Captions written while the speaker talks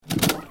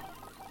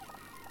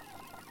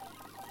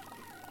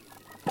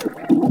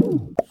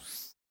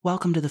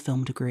Welcome to the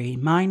Film Degree.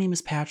 My name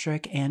is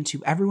Patrick, and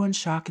to everyone's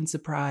shock and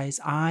surprise,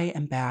 I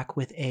am back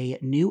with a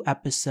new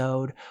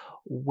episode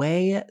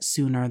way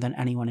sooner than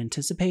anyone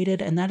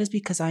anticipated, and that is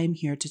because I am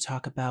here to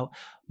talk about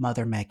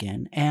Mother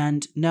M3GAN.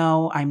 And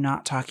no, I'm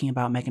not talking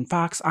about Megan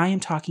Fox. I am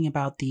talking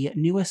about the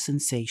newest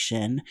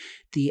sensation,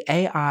 the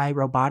AI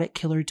robotic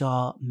killer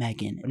doll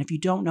M3GAN. And if you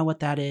don't know what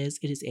that is,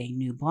 it is a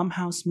new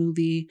Blumhouse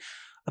movie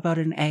about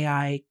an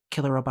AI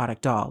killer robotic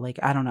doll. Like,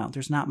 I don't know.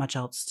 There's not much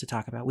else to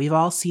talk about. We've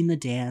all seen the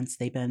dance.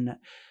 They've been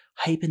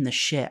hyping the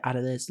shit out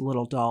of this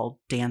little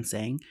doll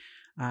dancing.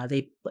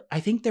 I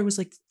think there was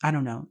like, I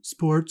don't know,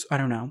 sports, I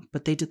don't know,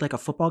 but they did like a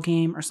football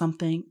game or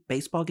something,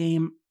 baseball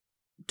game.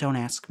 Don't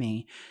ask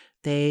me.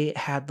 They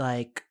had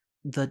like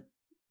the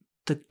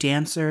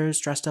dancers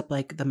dressed up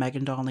like the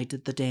M3GAN doll and they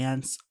did the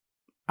dance.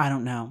 I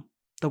don't know.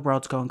 The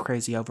world's going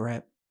crazy over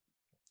it.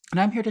 And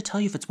I'm here to tell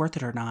you if it's worth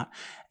it or not.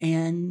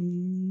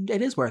 And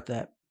it is worth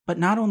it. But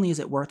not only is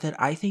it worth it,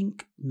 I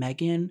think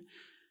M3GAN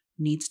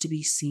needs to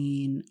be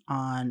seen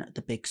on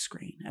the big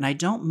screen. And I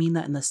don't mean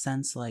that in the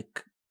sense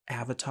like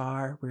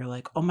Avatar, where you're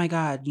like, oh my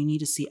God, you need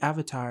to see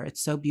Avatar.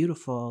 It's so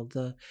beautiful.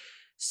 The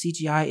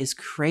CGI is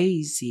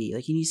crazy.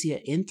 Like, you need to see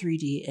it in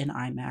 3D in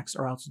IMAX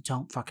or else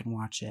don't fucking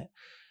watch it.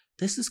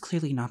 This is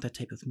clearly not that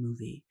type of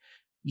movie.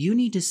 You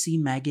need to see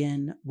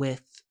M3GAN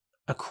with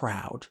a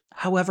crowd.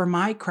 However,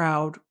 my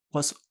crowd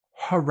was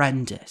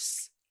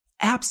horrendous.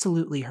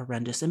 Absolutely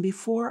horrendous. And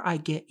before I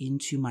get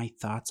into my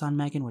thoughts on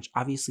M3GAN, which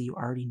obviously you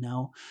already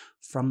know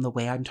from the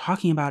way I'm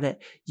talking about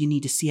it, you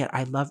need to see it.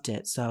 I loved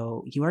it.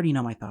 So you already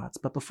know my thoughts.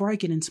 But before I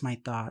get into my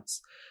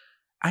thoughts,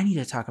 I need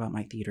to talk about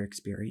my theater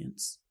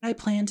experience. I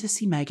plan to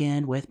see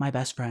M3GAN with my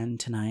best friend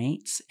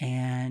tonight.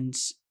 And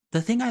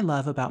the thing I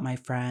love about my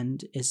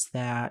friend is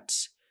that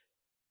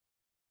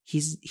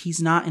he's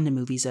not into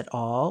movies at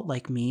all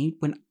like me.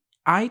 When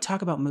I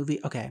talk about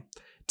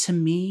to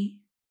me,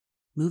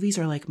 movies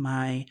are like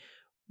my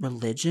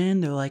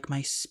religion. They're like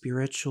my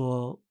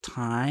spiritual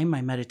time,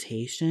 my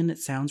meditation. It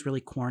sounds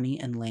really corny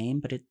and lame,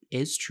 but it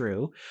is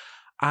true.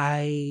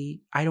 I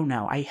don't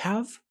know.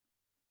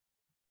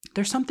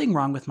 There's something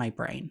wrong with my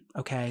brain,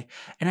 okay?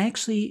 And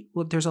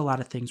there's a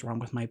lot of things wrong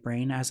with my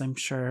brain, as I'm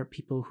sure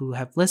people who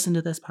have listened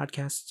to this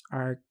podcast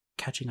are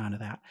catching on to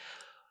that.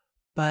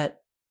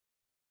 But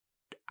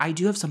I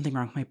do have something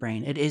wrong with my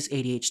brain. It is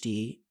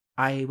ADHD.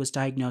 I was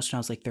diagnosed when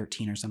I was like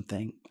 13 or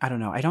something. I don't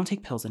know. I don't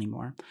take pills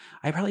anymore.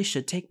 I probably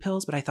should take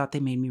pills, but I thought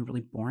they made me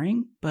really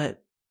boring.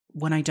 But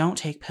when I don't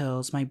take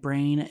pills, my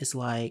brain is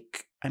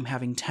like I'm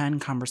having 10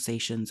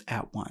 conversations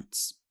at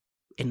once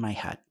in my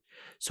head.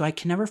 So I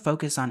can never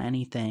focus on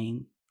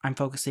anything. I'm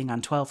focusing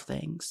on 12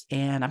 things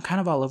and I'm kind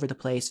of all over the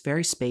place,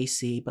 very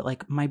spacey, but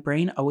like my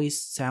brain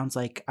always sounds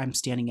like I'm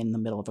standing in the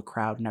middle of a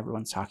crowd and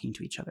everyone's talking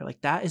to each other.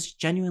 Like, that is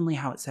genuinely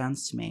how it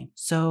sounds to me.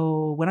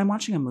 So when I'm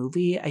watching a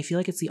movie, I feel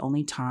like it's the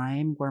only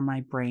time where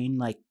my brain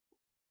like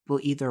will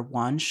either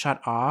one,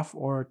 shut off,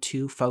 or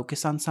two,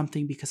 focus on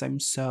something because I'm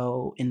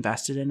so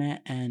invested in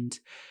it. And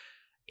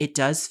it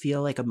does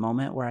feel like a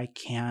moment where I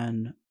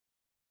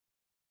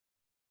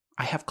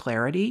have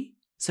clarity.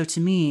 So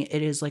to me,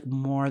 it is like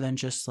more than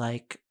just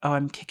like, oh,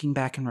 I'm kicking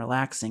back and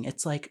relaxing.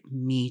 It's like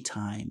me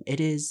time. It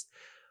is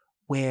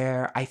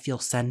where I feel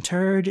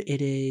centered.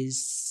 I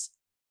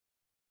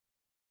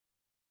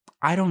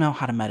don't know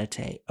how to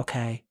meditate,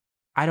 okay?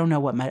 I don't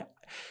know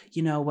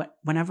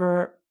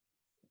whenever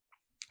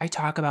I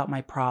talk about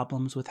my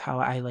problems with how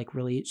I like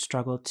really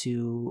struggle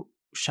to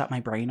shut my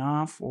brain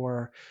off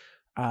or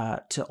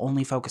to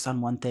only focus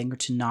on one thing or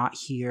to not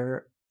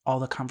hear all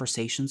the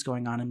conversations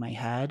going on in my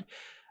head,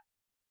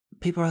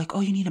 people are like,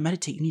 oh, you need to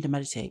meditate. You need to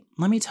meditate.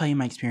 Let me tell you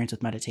my experience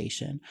with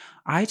meditation.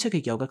 I took a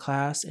yoga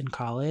class in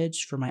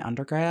college for my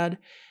undergrad,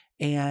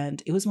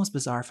 and it was the most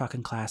bizarre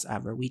fucking class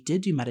ever. We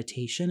did do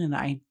meditation, and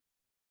I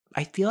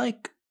feel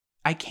like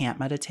I can't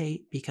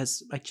meditate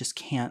because I just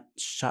can't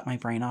shut my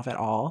brain off at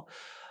all.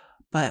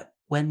 But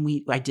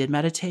I did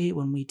meditate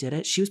when we did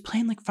it, she was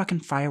playing like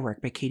fucking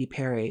Firework by Katy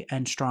Perry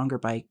and Stronger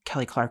by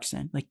Kelly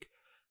Clarkson. Like,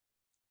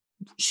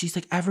 she's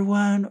like,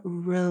 everyone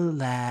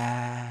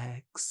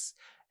relax.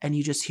 And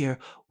you just hear,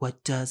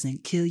 what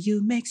doesn't kill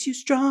you makes you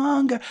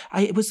stronger.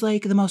 It was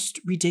like the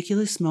most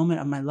ridiculous moment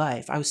of my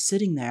life. I was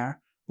sitting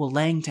there,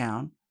 laying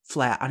down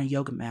flat on a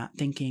yoga mat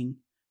thinking,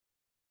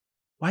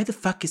 why the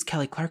fuck is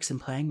Kelly Clarkson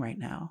playing right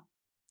now?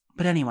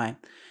 But anyway,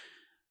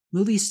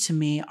 movies to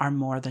me are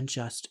more than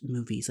just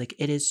movies. Like,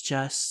 it is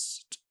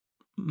just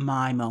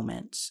my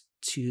moment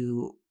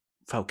to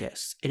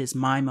focus. It is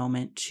my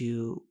moment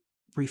to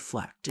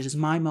reflect. It is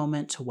my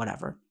moment to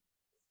whatever.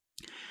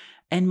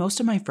 And most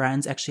of my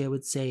friends, actually, I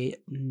would say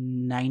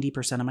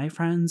 90% of my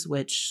friends,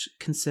 which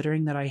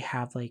considering that I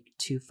have like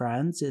 2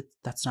 friends,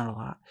 that's not a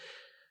lot.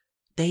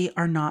 They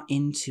are not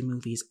into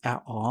movies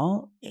at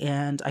all.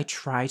 And I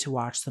try to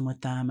watch them with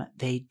them.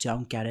 They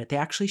don't get it. They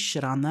actually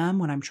shit on them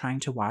when I'm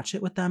trying to watch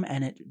it with them.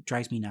 And it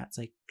drives me nuts.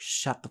 Like,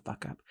 shut the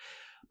fuck up.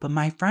 But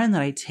my friend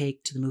that I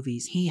take to the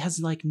movies, he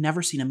has like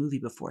never seen a movie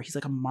before. He's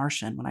like a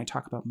Martian when I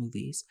talk about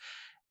movies.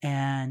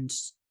 And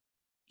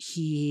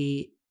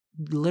he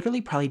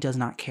literally probably does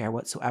not care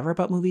whatsoever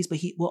about movies, but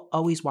he will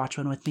always watch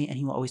one with me and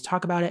he will always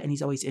talk about it and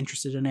he's always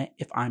interested in it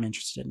if I'm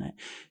interested in it.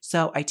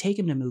 So I take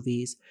him to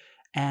movies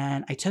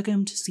and I took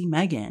him to see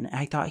M3GAN.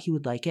 I thought he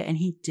would like it and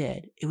he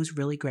did. It was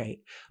really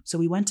great. So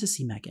we went to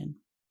see M3GAN.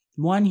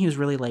 One, he was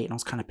really late and I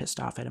was kind of pissed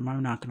off at him.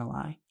 I'm not going to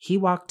lie. He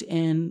walked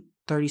in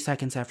 30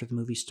 seconds after the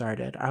movie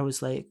started. I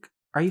was like,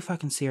 are you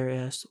fucking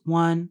serious?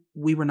 One,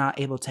 we were not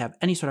able to have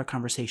any sort of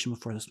conversation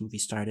before this movie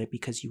started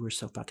because you were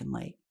so fucking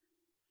late.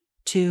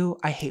 Two,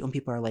 I hate when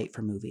people are late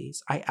for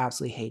movies. I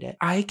absolutely hate it.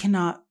 I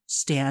cannot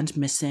stand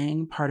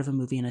missing part of a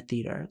movie in a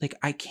theater. Like,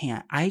 I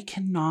can't. I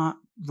cannot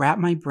wrap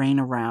my brain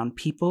around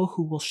people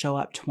who will show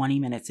up 20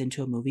 minutes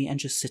into a movie and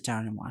just sit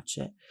down and watch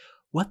it.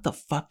 What the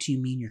fuck do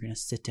you mean you're going to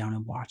sit down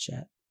and watch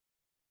it?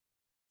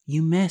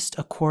 You missed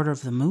a quarter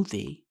of the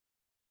movie.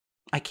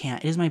 I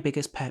can't. It is my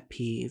biggest pet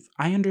peeve.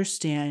 I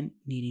understand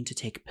needing to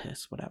take a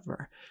piss,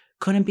 whatever.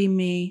 Couldn't be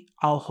me.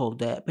 I'll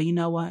hold it. But you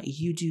know what?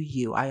 You do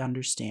you. I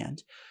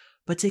understand.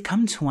 But to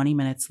come 20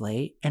 minutes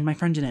late, and my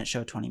friend didn't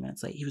show 20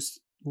 minutes late. He was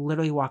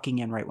literally walking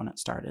in right when it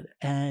started.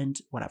 And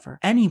whatever.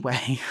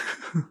 Anyway,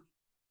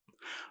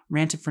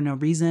 ranted for no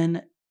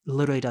reason.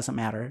 Literally doesn't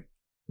matter.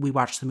 We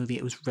watched the movie.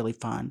 It was really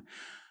fun.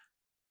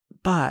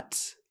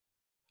 But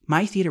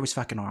my theater was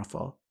fucking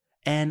awful.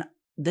 And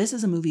this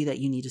is a movie that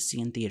you need to see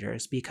in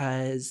theaters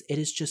because it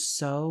is just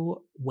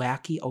so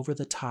wacky, over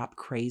the top,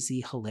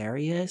 crazy,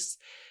 hilarious,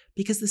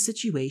 because the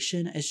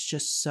situation is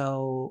just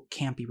so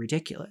campy,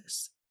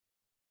 ridiculous.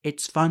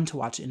 It's fun to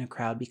watch it in a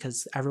crowd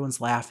because everyone's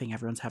laughing,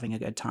 everyone's having a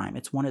good time.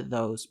 It's one of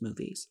those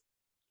movies.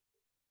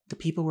 The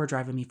people were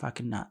driving me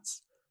fucking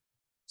nuts.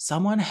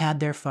 Someone had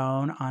their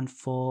phone on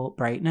full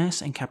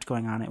brightness and kept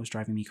going on. It was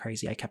driving me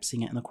crazy. I kept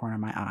seeing it in the corner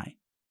of my eye.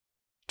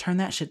 Turn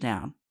that shit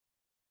down.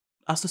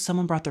 Also,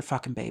 someone brought their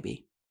fucking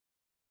baby.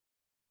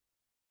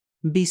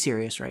 Be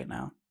serious right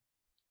now.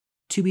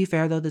 To be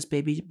fair, though, this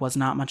baby was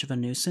not much of a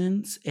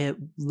nuisance. It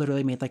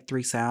literally made like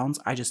 3 sounds.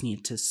 I just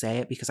need to say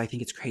it because I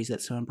think it's crazy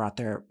that someone brought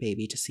their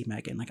baby to see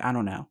M3GAN. Like, I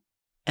don't know.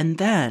 And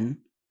then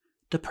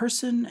the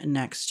person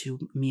next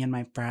to me and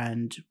my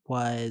friend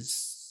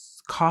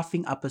was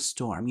coughing up a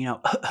storm. You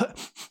know,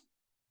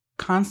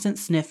 constant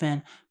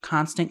sniffing,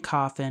 constant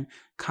coughing,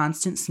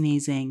 constant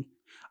sneezing.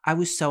 I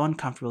was so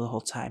uncomfortable the whole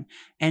time.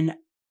 And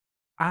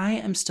I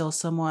am still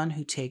someone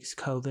who takes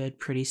COVID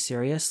pretty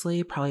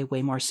seriously, probably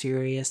way more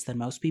serious than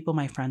most people.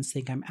 My friends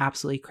think I'm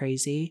absolutely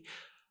crazy.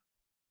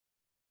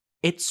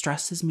 It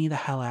stresses me the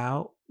hell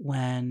out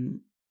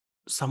when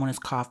someone is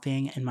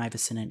coughing in my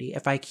vicinity.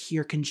 If I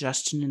hear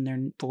congestion in their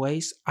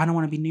voice, I don't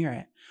want to be near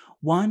it.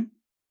 One,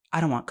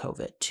 I don't want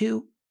COVID.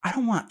 Two, I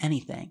don't want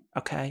anything,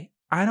 okay?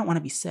 I don't want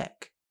to be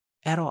sick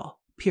at all,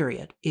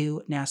 period.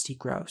 Ew, nasty,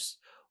 gross.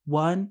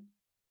 One,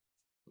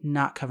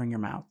 not covering your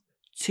mouth.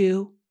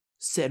 Two,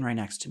 sitting right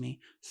next to me.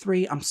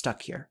 3, I'm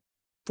stuck here.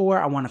 4,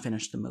 I want to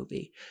finish the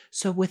movie.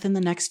 So within the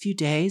next few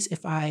days,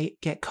 if I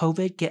get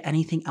COVID, get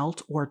anything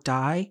else, or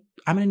die,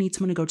 I'm going to need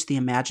someone to go to the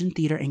Imagine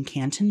Theater in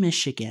Canton,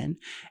 Michigan,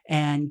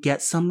 and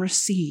get some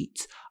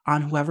receipts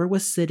on whoever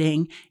was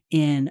sitting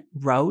in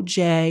row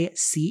J,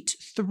 seat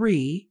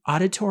 3,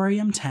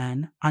 auditorium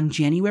 10, on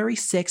January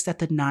 6th at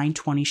the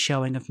 9:20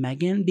 showing of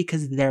M3GAN,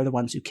 because they're the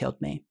ones who killed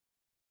me.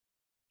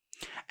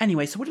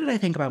 Anyway, so what did I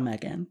think about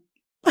M3GAN?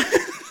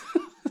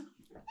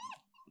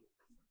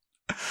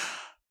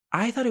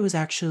 I thought it was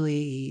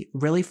actually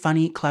really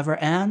funny, clever,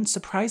 and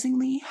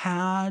surprisingly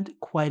had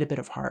quite a bit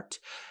of heart.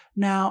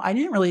 Now, I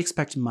didn't really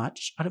expect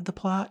much out of the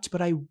plot,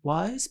 but I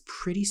was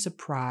pretty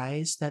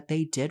surprised that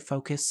they did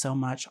focus so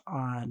much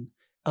on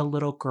a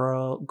little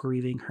girl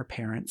grieving her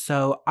parents.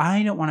 So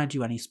I don't want to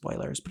do any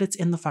spoilers, but it's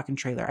in the fucking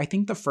trailer. I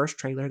think the first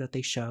trailer that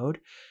they showed,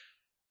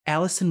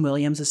 Allison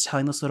Williams is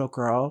telling this little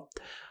girl,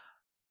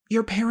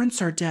 "Your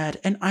parents are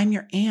dead and I'm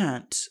your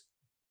aunt."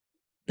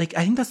 Like,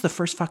 I think that's the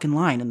first fucking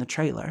line in the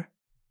trailer.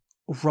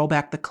 Roll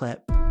back the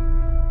clip.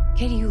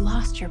 Katie, you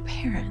lost your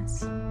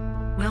parents.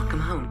 Welcome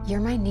home. You're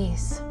my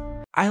niece.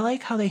 I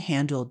like how they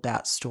handled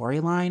that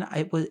storyline.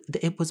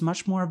 It was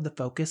much more of the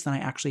focus than I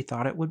actually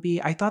thought it would be.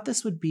 I thought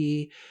this would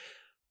be,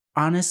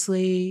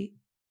 honestly,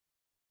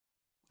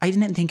 I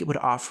didn't think it would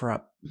offer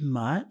up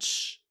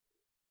much,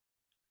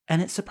 and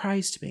it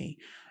surprised me.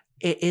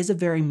 It is a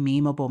very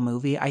memeable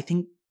movie. I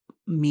think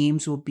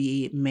memes will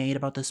be made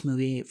about this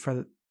movie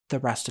for the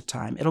rest of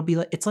time.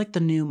 It's like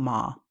the new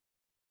Ma,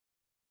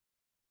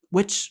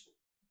 which,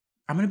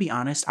 I'm going to be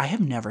honest, I have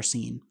never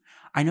seen.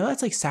 I know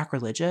that's like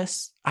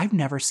sacrilegious. I've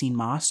never seen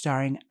Ma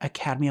starring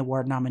Academy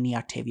Award nominee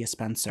Octavia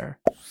Spencer.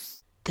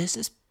 This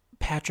is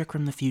Patrick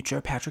from the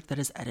future, Patrick that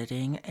is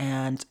editing,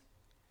 and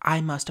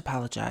I must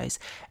apologize.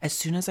 As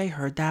soon as I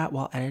heard that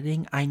while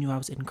editing, I knew I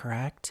was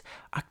incorrect.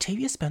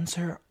 Octavia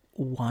Spencer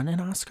won an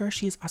Oscar.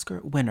 She is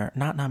Oscar winner,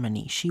 not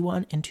nominee. She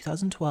won in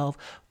 2012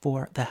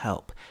 for The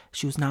Help.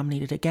 She was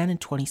nominated again in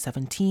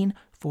 2017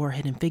 for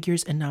Hidden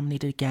Figures and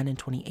nominated again in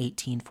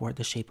 2018 for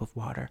The Shape of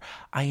Water.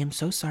 I am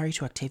so sorry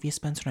to Octavia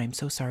Spencer, and I am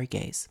so sorry,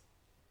 gays.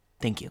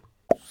 Thank you.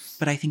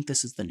 But I think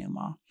this is the new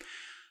Ma.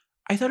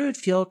 I thought it would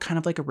feel kind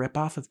of like a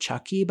ripoff of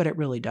Chucky, but it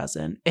really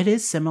doesn't. It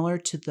is similar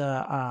to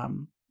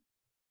the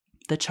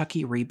the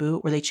Chucky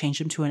reboot where they changed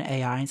him to an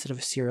AI instead of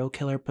a serial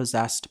killer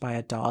possessed by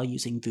a doll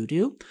using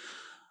voodoo.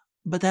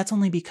 But that's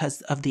only because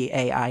of the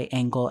AI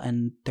angle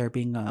and there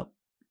being a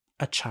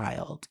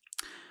child.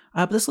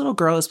 But this little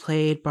girl is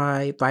played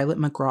by Violet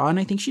McGraw, and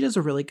I think she does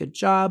a really good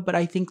job. But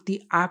I think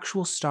the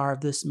actual star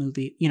of this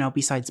movie,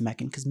 besides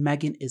M3GAN, because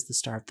M3GAN is the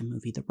star of the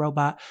movie, the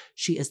robot,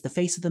 she is the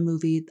face of the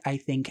movie. I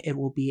think it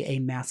will be a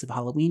massive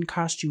Halloween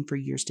costume for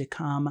years to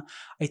come.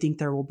 I think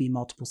there will be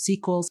multiple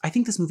sequels. I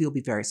think this movie will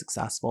be very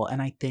successful,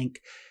 and I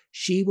think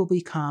she will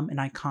become an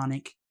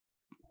iconic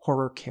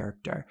horror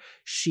character.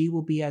 She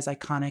will be as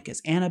iconic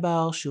as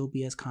Annabelle. She'll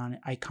be as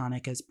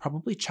iconic as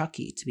probably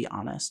Chucky, to be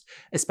honest,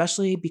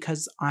 especially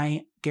because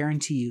I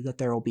guarantee you that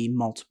there will be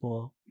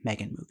multiple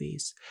M3GAN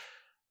movies.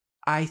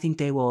 I think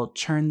they will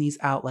churn these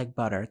out like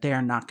butter. They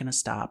are not going to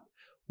stop.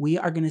 We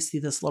are going to see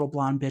this little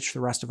blonde bitch for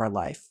the rest of our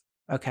life,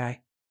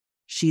 okay?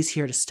 She's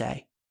here to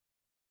stay.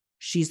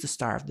 She's the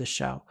star of this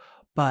show.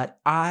 But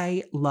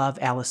I love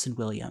Allison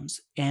Williams,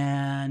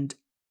 and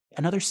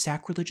another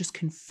sacrilegious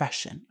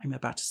confession I'm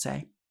about to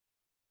say.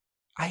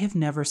 I have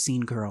never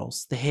seen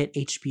Girls, the hit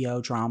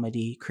HBO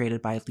dramedy created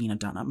by Lena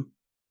Dunham.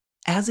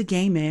 As a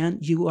gay man,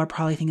 you are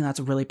probably thinking that's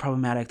really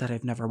problematic that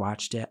I've never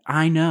watched it.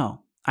 I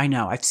know.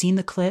 I've seen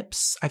the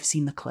clips. I've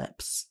seen the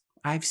clips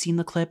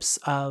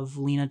of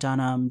Lena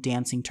Dunham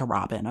dancing to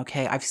Robin,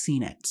 okay? I've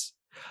seen it.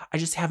 I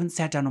just haven't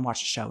sat down and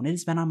watched the show. And it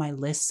has been on my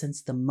list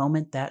since the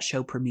moment that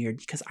show premiered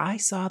because I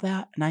saw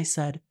that and I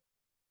said,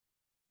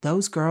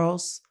 those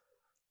girls,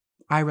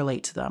 I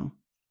relate to them.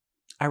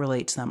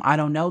 I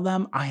don't know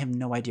them. I have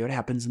no idea what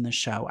happens in this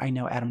show. I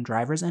know Adam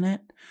Driver's in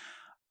it.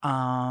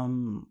 I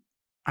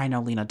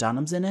know Lena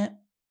Dunham's in it.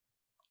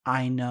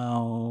 I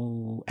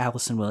know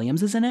Allison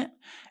Williams is in it.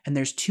 And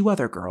there's 2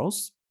 other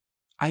girls.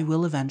 I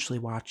will eventually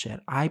watch it.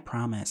 I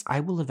promise.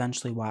 I will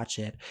eventually watch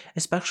it.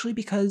 Especially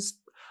because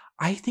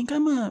I think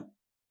I'm an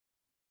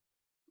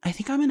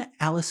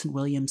Allison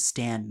Williams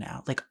stan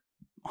now. Like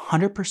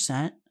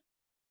 100%.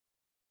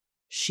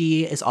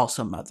 She is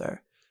also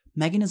Mother.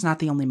 M3GAN is not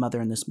the only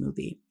mother in this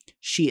movie.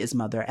 She is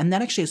Mother. And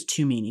that actually has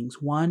 2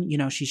 meanings. 1,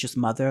 she's just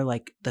Mother,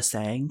 like the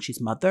saying, she's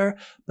Mother.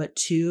 But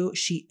 2,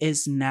 she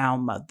is now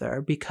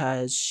Mother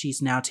because she's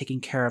now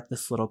taking care of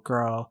this little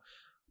girl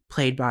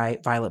played by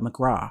Violet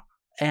McGraw.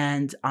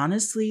 And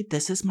honestly,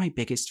 this is my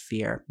biggest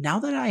fear. Now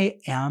that I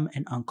am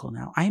an uncle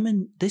now,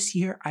 this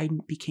year I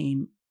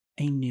became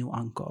a new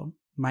uncle.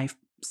 My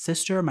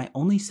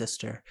only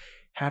sister,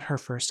 had her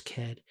first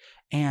kid.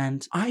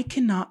 And I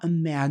cannot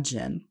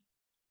imagine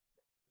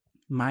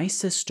my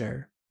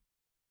sister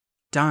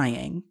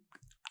dying.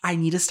 I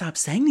need to stop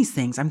saying these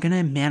things. I'm going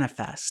to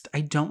manifest.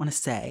 I don't want to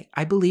say.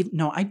 I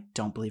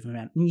don't believe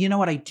in you know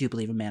what? I do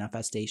believe in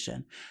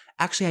manifestation.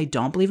 Actually, I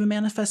don't believe in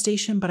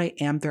manifestation, but I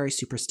am very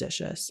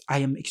superstitious. I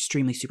am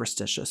extremely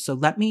superstitious. So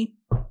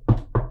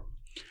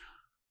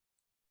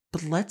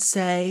let's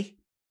say,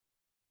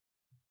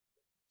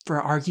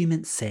 for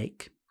argument's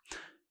sake,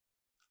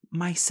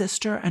 my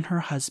sister and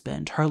her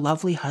husband, her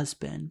lovely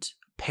husband,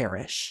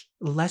 perish.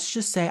 Let's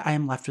just say I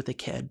am left with a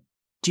kid.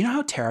 Do you know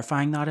how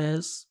terrifying that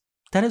is?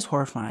 That is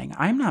horrifying.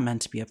 I'm not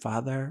meant to be a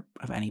father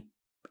of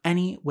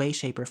any way,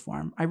 shape, or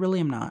form. I really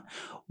am not.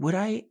 Would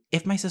I,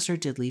 if my sister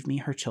did leave me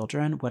her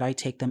children, would I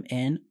take them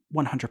in?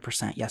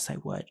 100%. Yes, I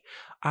would.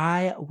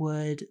 I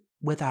would,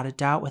 without a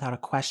doubt, without a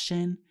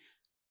question,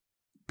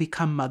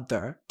 become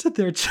mother to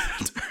their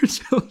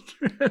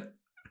children.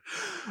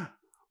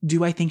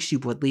 Do I think she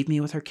would leave me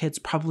with her kids?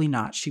 Probably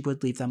not. She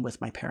would leave them with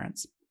my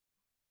parents.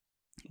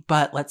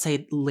 But let's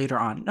say later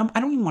on, no, I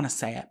don't even want to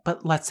say it,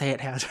 but let's say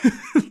it has,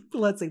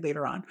 let's say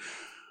later on,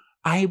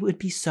 I would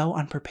be so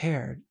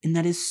unprepared. And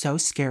that is so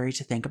scary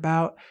to think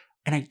about.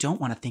 And I don't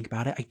want to think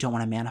about it. I don't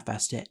want to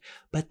manifest it.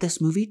 But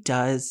this movie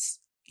does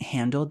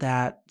handle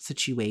that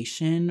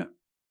situation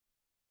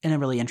in a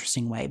really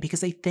interesting way,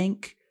 because I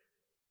think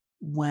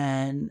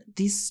when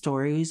these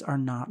stories are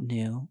not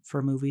new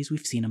for movies,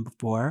 we've seen them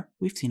before.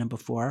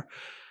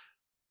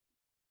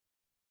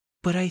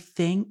 But I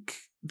think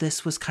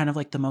this was kind of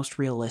like the most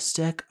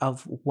realistic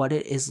of what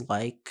it is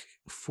like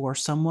for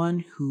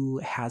someone who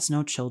has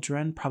no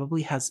children,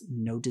 probably has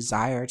no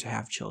desire to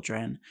have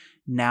children,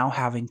 now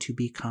having to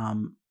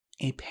become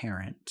a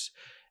parent.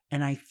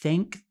 And I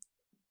think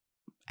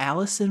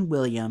Allison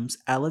Williams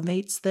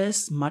elevates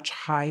this much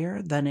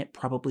higher than it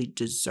probably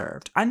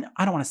deserved. I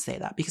don't want to say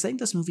that, because I think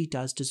this movie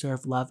does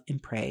deserve love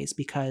and praise,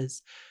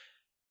 because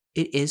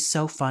it is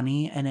so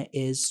funny and it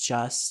is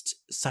just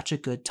such a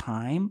good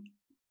time.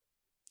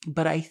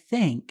 But I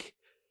think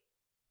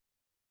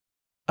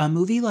a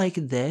movie like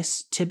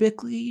this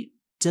typically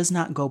does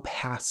not go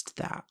past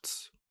that,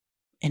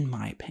 in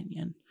my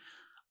opinion.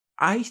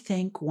 I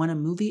think when a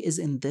movie is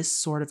in this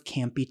sort of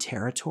campy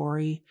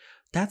territory,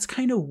 that's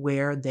kind of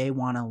where they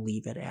want to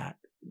leave it at.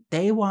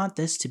 They want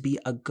this to be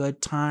a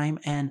good time,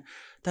 and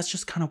that's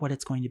just kind of what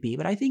it's going to be.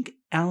 But I think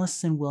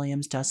Allison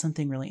Williams does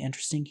something really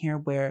interesting here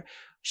where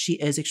she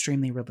is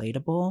extremely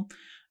relatable.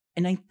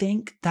 And I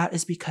think that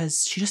is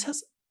because she just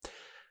has...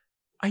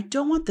 I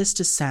don't want this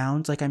to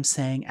sound like I'm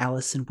saying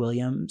Allison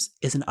Williams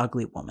is an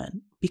ugly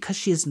woman, because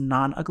she is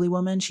not an ugly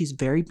woman. She's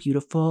very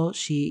beautiful.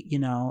 She,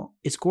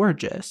 is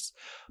gorgeous.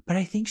 But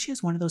I think she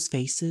has one of those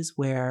faces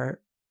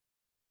where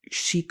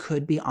she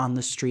could be on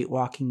the street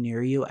walking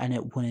near you and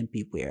it wouldn't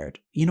be weird.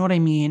 You know what I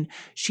mean?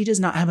 She does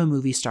not have a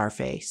movie star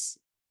face.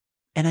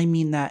 And I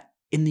mean that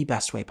in the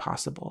best way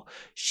possible.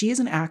 She is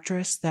an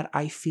actress that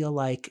I feel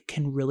like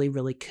can really,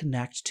 really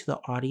connect to the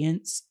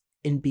audience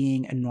in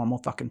being a normal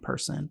fucking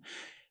person.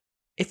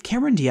 If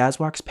Cameron Diaz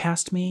walks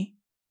past me,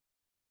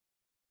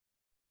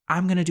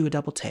 I'm going to do a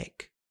double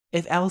take.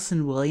 If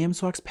Allison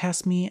Williams walks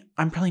past me,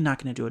 I'm probably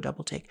not going to do a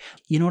double take.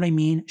 You know what I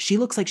mean? She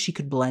looks like she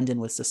could blend in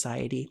with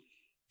society.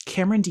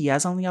 Cameron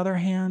Diaz, on the other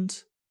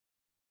hand,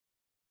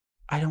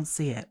 I don't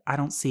see it. I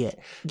don't see it.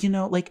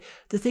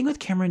 The thing with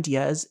Cameron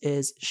Diaz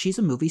is she's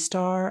a movie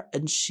star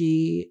and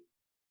she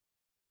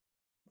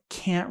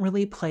can't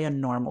really play a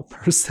normal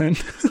person.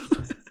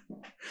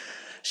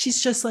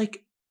 She's just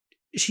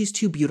she's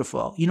too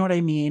beautiful. You know what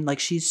I mean?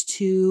 She's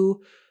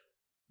too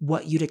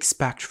what you'd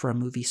expect for a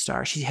movie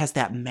star. She has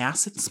that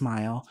massive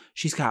smile.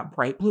 She's got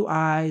bright blue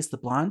eyes, the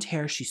blonde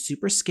hair. She's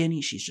super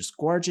skinny. She's just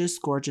gorgeous,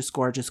 gorgeous,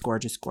 gorgeous,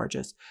 gorgeous,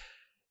 gorgeous.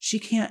 She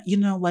can't,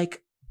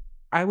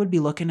 I would be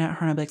looking at her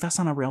and I'd be like, that's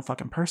not a real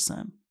fucking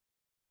person.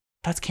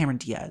 That's Cameron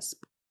Diaz.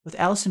 With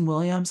Allison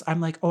Williams, I'm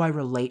like, oh, I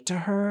relate to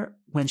her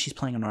when she's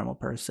playing a normal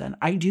person.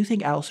 I do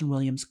think Allison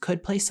Williams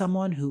could play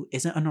someone who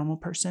isn't a normal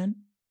person,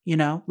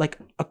 like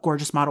a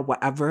gorgeous model,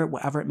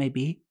 whatever it may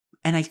be.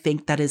 And I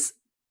think that is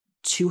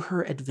to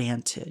her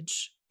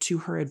advantage,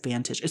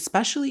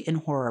 especially in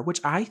horror,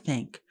 which I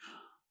think,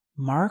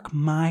 mark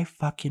my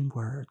fucking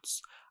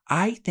words,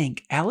 I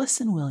think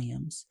Allison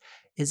Williams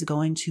is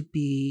going to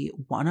be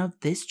one of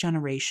this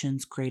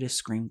generation's greatest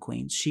scream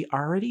queens. She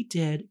already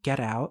did Get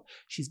Out.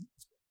 She's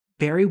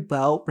very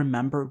well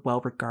remembered,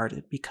 well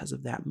regarded because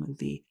of that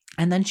movie.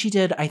 And then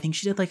I think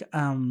she did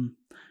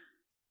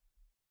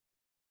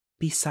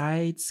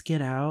besides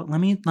Get Out, let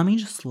me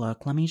just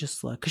look,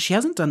 because she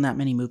hasn't done that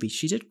many movies.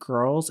 She did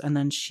Girls, and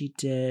then she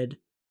did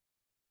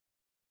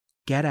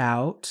Get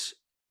Out,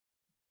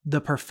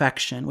 The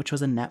Perfection, which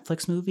was a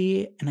Netflix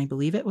movie, and I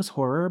believe it was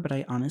horror, but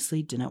I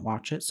honestly didn't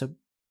watch it, so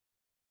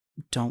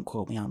don't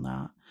quote me on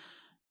that.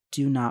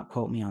 Do not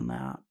quote me on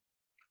that.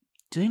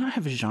 Do they not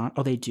have a genre?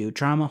 Oh, they do.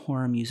 Drama,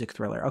 horror, music,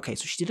 thriller. Okay,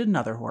 so she did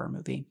another horror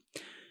movie.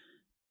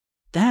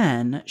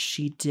 Then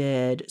she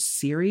did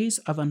Series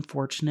of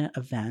Unfortunate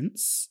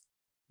Events.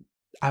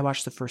 I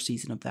watched the first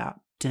season of that.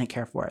 Didn't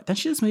care for it. Then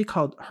she did this movie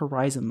called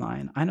Horizon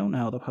Line. I don't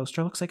know. The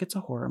poster looks like it's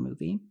a horror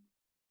movie.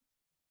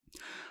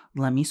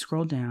 Let me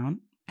scroll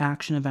down.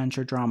 Action,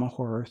 adventure, drama,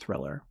 horror,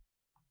 thriller.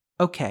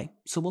 Okay,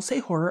 so we'll say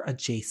horror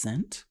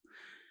adjacent.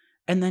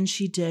 And then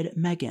she did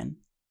M3GAN.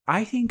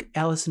 I think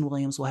Allison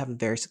Williams will have a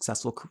very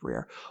successful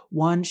career.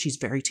 1, she's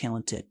very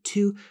talented.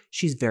 2,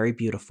 she's very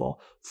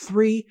beautiful.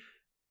 3,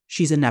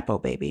 she's a Nepo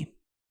baby.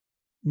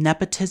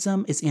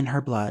 Nepotism is in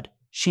her blood.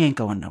 She ain't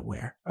going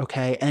nowhere,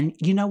 okay? And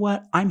you know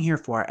what? I'm here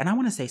for it. And I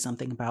want to say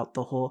something about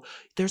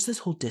there's this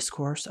whole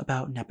discourse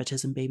about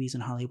nepotism babies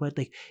in Hollywood.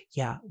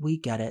 Yeah, we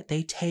get it.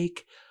 They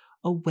take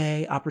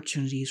away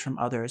opportunities from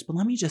others. But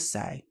let me just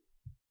say,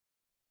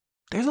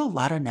 there's a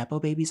lot of Nepo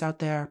babies out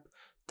there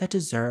that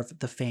deserve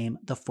the fame,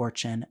 the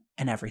fortune,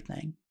 and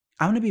everything.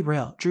 I'm going to be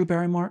real. Drew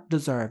Barrymore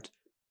deserved.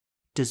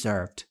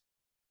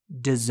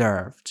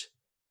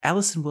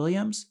 Allison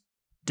Williams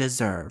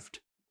deserved.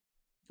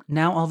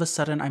 Now all of a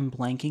sudden I'm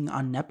blanking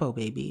on Nepo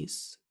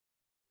babies.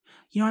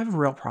 I have a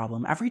real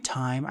problem. Every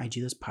time I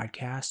do this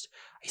podcast,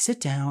 I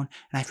sit down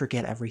and I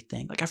forget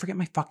everything. I forget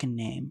my fucking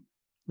name.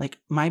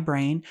 My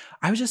brain,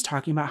 I was just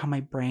talking about how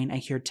my brain, I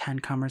hear 10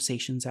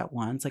 conversations at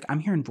once.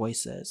 I'm hearing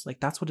voices.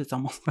 That's what it's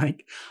almost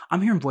like.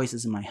 I'm hearing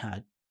voices in my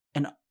head.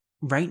 And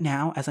right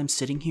now, as I'm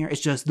sitting here,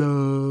 it's just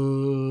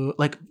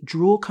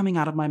drool coming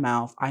out of my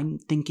mouth. I'm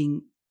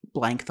thinking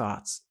blank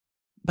thoughts.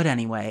 But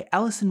anyway,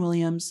 Allison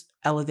Williams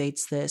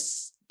elevates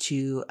this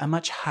to a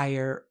much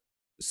higher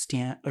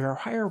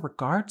higher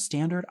regard,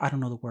 standard. I don't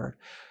know the word.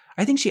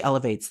 I think she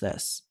elevates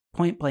this,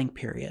 point blank,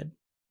 period.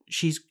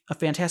 She's a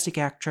fantastic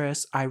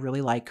actress. I really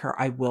like her.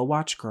 I will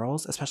watch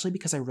Girls, especially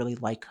because I really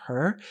like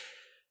her.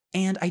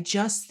 And I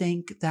just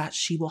think that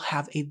she will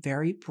have a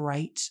very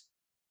bright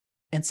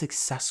and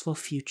successful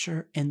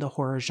future in the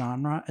horror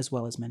genre, as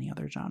well as many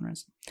other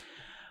genres.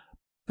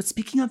 But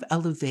speaking of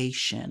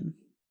elevation,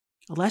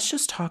 let's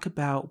just talk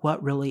about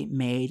what really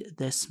made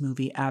this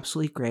movie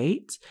absolutely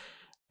great.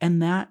 And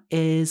that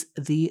is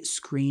the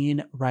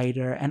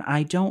screenwriter. And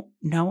I don't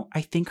know,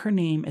 I think her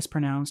name is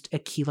pronounced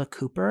Akela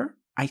Cooper.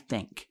 I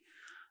think.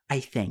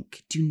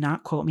 Do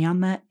not quote me on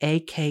that.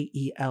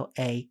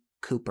 Akela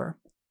Cooper.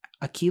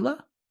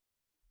 Akela?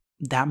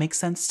 That makes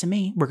sense to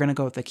me. We're going to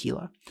go with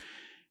Akela.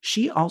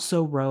 She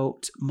also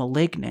wrote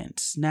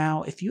Malignant.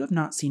 Now, if you have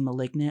not seen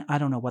Malignant, I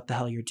don't know what the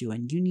hell you're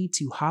doing. You need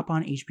to hop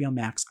on HBO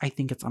Max. I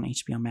think it's on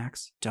HBO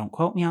Max. Don't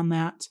quote me on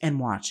that. And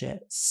watch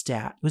it.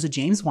 Stat. It was a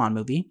James Wan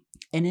movie.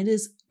 And it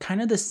is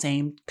kind of the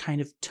same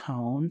kind of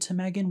tone to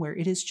M3GAN, where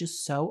it is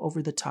just so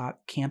over the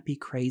top, campy,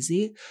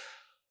 crazy.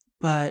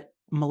 But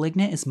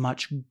Malignant is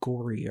much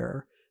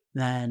gorier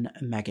than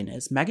M3GAN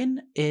is. M3GAN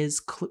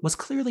was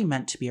clearly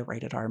meant to be a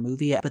rated R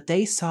movie, but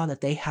they saw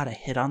that they had a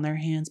hit on their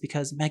hands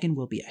because M3GAN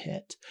will be a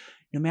hit.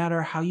 No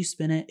matter how you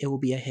spin it, it will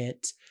be a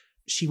hit.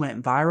 She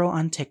went viral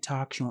on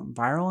TikTok. She went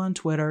viral on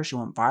Twitter. She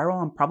went viral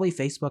on probably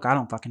Facebook. I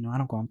don't fucking know. I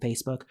don't go on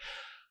Facebook.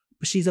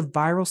 But she's a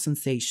viral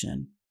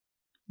sensation.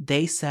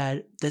 They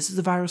said, this is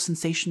a viral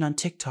sensation on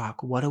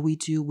TikTok. What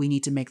do? We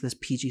need to make this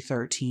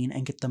PG-13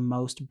 and get the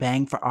most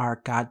bang for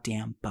our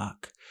goddamn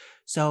buck.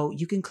 So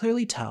you can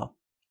clearly tell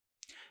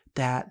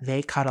that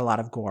they cut a lot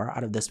of gore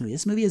out of this movie.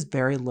 This movie is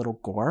very little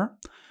gore.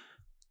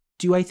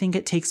 Do I think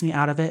it takes me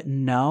out of it?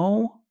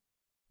 No.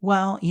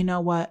 Well, you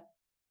know what?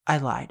 I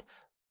lied.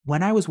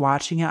 When I was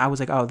watching it, I was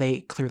like, oh,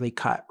 they clearly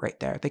cut right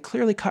there. They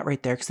clearly cut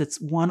right there because it's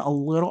a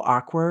little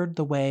awkward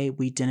the way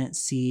we didn't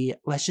see,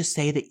 let's just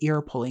say, the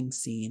ear pulling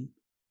scene.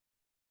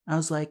 I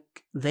was like,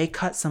 they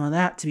cut some of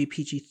that to be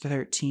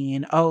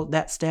PG-13. Oh,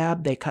 that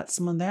stab, they cut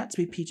some of that to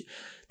be PG.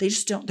 They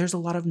just don't, there's a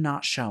lot of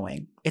not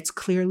showing. It's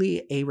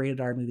clearly a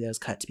rated R movie that was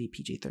cut to be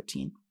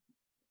PG-13.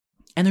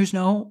 And there's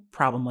no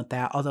problem with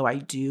that, although I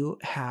do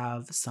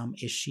have some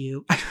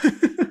issue.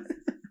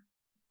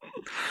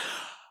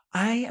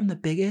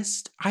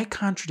 I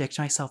contradict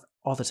myself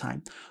all the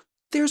time.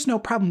 There's no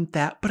problem with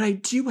that, but I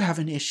do have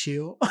an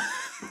issue.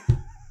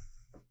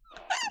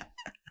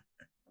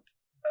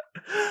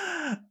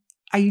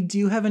 I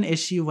do have an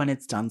issue when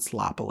it's done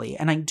sloppily,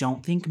 and I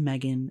don't think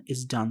M3GAN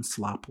is done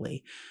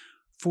sloppily.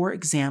 For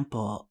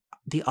example,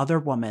 the other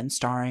woman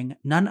starring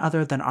none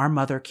other than our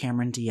mother,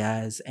 Cameron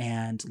Diaz,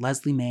 and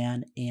Leslie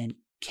Mann and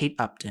Kate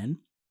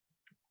Upton.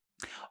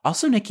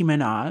 Also Nicki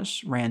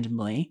Minaj,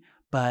 randomly,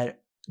 but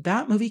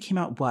that movie came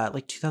out,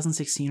 like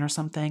 2016 or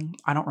something?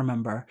 I don't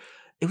remember.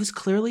 It was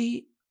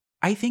clearly,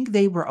 I think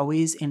they were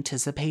always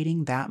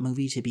anticipating that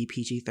movie to be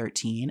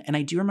PG-13. And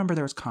I do remember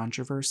there was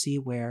controversy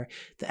where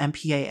the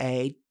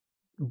MPAA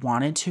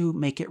wanted to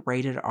make it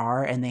rated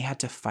R and they had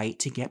to fight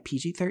to get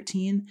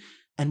PG-13.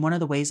 And one of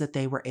the ways that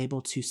they were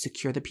able to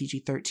secure the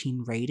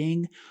PG-13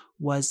 rating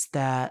was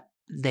that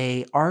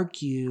they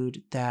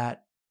argued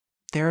that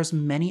there's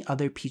many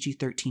other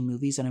PG-13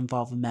 movies that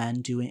involve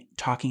men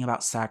talking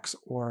about sex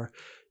or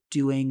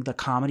doing the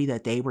comedy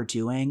that they were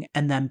doing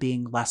and them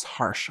being less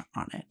harsh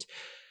on it.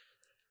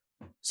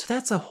 So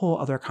that's a whole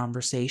other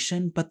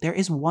conversation, but there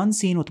is one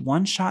scene with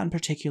one shot in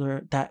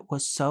particular that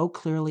was so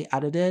clearly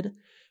edited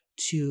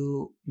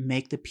to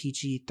make the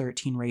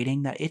PG-13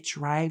 rating that it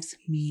drives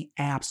me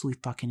absolutely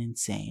fucking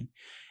insane.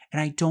 And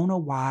I don't know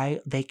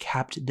why they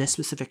kept this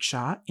specific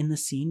shot in the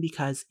scene,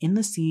 because in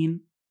the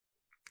scene,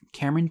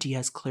 Cameron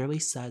Diaz clearly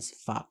says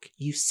fuck.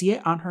 You see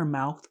it on her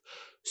mouth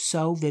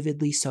so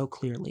vividly, so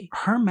clearly.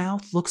 Her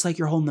mouth looks like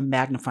you're holding a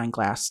magnifying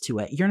glass to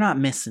it. You're not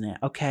missing it,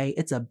 okay?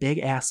 It's a big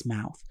ass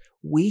mouth.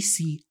 We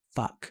see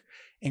fuck.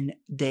 And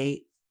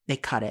they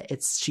cut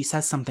it. She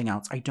says something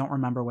else. I don't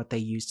remember what they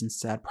used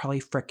instead. Probably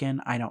frickin',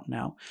 I don't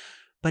know.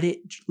 But it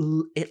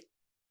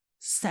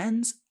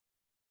sends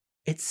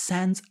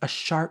a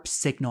sharp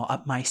signal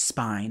up my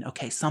spine.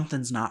 Okay,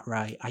 something's not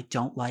right. I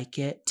don't like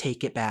it.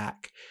 Take it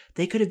back.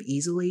 They could have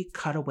easily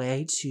cut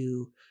away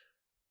to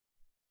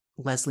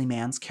Leslie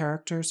Mann's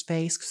character's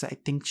face, because I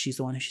think she's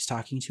the one who she's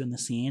talking to in the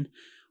scene,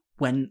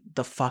 when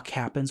the fuck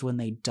happens when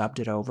they dubbed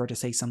it over to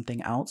say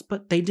something else,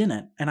 but they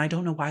didn't. And I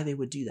don't know why they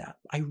would do that.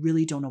 I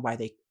really don't know why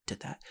they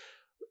did that.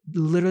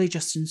 Literally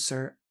just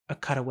insert a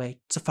cutaway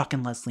to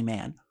fucking Leslie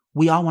Mann.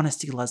 We all want to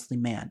see Leslie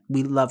Mann.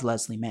 We love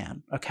Leslie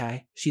Mann,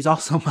 okay? She's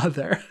also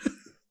Mother.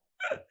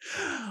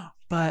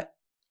 But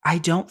I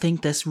don't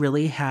think this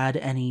really had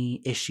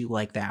any issue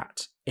like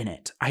that in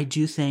it. I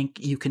do think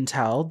you can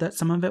tell that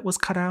some of it was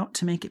cut out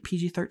to make it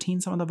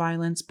PG-13, some of the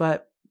violence,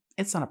 but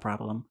it's not a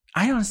problem.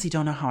 I honestly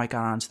don't know how I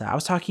got onto that. I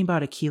was talking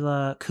about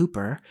Akilah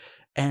Cooper,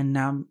 and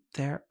now I'm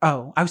there.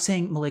 Oh, I was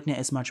saying Malignant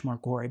is much more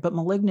gory, but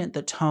Malignant,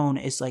 the tone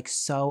is like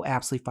so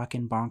absolutely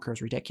fucking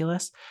bonkers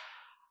ridiculous.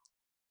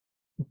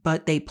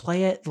 But they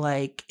play it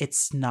like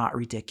it's not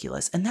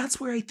ridiculous. And that's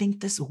where I think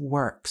this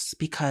works,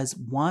 because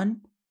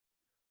one,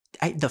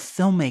 the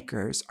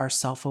filmmakers are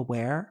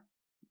self-aware,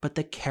 but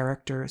the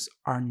characters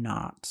are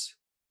not.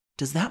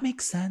 Does that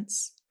make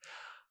sense?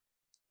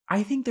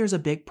 I think there's a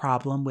big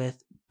problem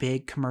with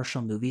big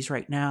commercial movies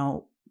right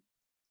now,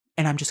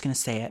 and I'm just going to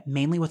say it,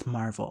 mainly with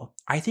Marvel.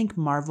 I think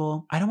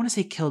Marvel, I don't want to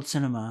say killed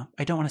cinema.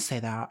 I don't want to say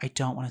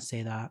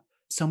that.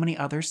 So many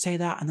others say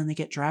that, and then they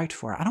get dragged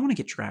for it. I don't want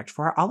to get dragged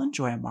for it. I'll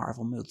enjoy a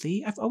Marvel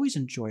movie. I've always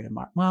enjoyed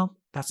well,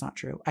 that's not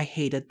true. I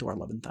hated Thor: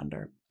 Love and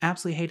Thunder.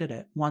 Absolutely hated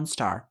it. 1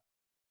 star.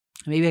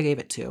 Maybe I gave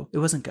it 2. It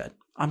wasn't good.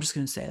 I'm just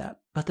going to say that.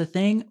 But the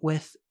thing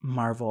with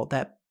Marvel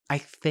that I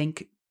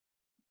think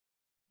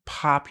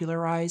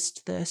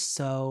popularized this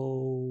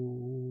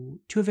so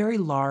to a very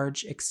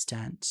large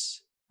extent,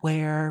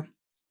 where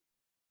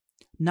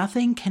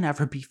nothing can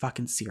ever be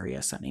fucking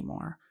serious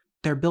anymore.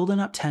 They're building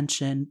up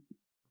tension,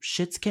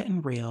 shit's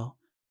getting real,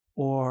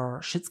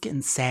 or shit's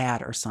getting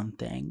sad or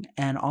something,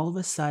 and all of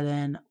a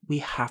sudden we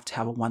have to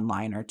have a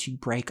one-liner to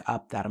break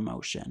up that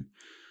emotion.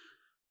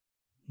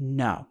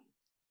 No.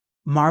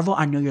 Marvel,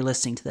 I know you're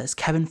listening to this.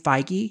 Kevin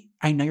Feige,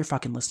 I know you're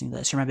fucking listening to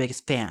this. You're my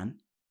biggest fan.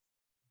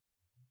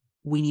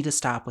 We need to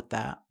stop with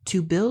that.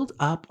 To build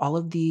up all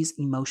of these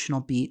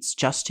emotional beats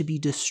just to be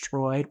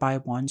destroyed by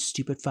one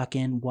stupid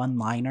fucking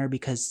one-liner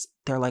because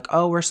they're like,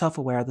 oh, we're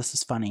self-aware, this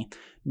is funny.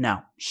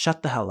 No,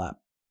 shut the hell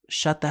up.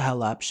 Shut the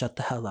hell up, shut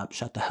the hell up,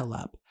 shut the hell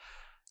up.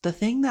 The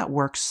thing that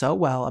works so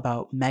well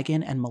about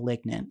M3GAN and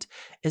Malignant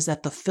is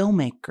that the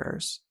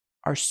filmmakers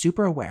are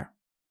super aware.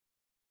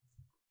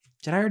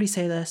 Did I already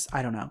say this?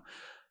 I don't know.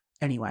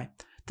 Anyway,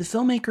 the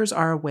filmmakers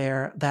are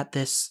aware that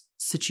this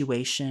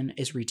situation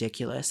is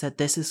ridiculous, that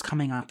this is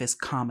coming off as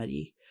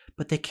comedy,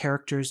 but the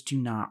characters do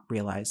not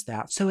realize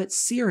that. So it's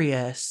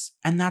serious,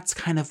 and that's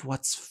kind of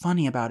what's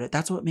funny about it.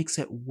 That's what makes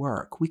it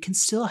work. We can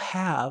still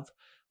have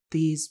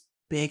these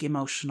big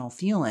emotional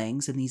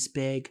feelings and these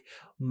big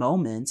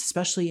moments,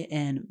 especially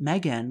in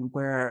M3GAN,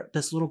 where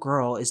this little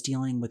girl is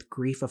dealing with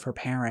grief of her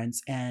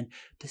parents, and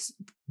this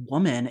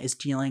woman is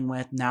dealing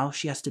with now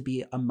she has to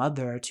be a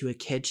mother to a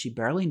kid she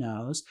barely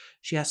knows.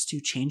 She has to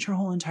change her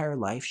whole entire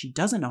life. She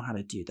doesn't know how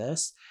to do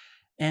this.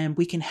 And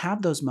we can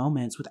have those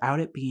moments without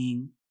it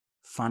being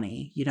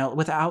funny,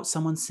 without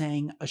someone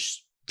saying a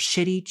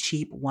shitty,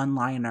 cheap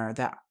one-liner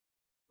that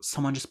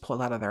someone just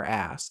pulled out of their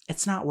ass.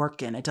 It's not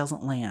working. It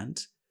doesn't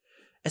land.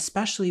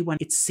 Especially when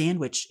it's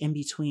sandwiched in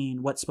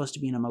between what's supposed to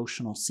be an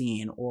emotional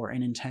scene or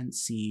an intense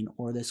scene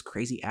or this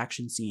crazy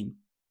action scene.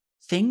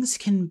 Things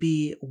can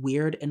be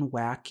weird and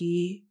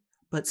wacky,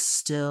 but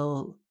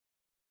still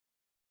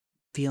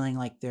feeling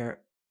like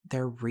they're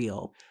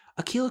real.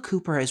 Akilah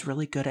Cooper is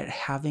really good at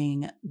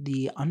having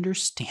the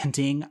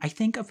understanding, I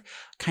think, of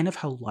kind of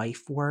how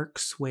life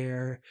works,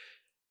 where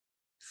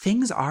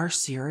things are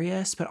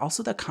serious, but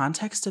also the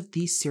context of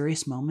these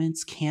serious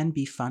moments can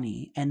be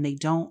funny, and they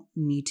don't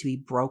need to be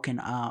broken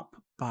up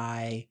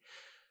by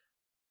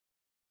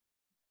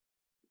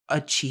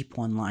a cheap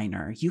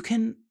one-liner. You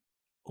can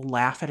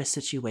laugh at a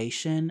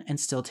situation and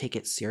still take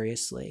it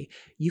seriously.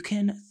 You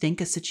can think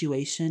a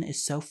situation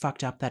is so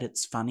fucked up that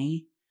it's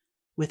funny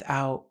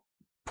without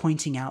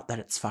pointing out that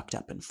it's fucked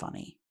up and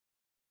funny.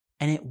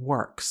 And it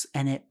works,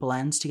 and it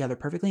blends together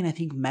perfectly, and I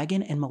think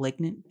M3GAN and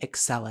Malignant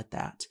excel at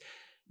that.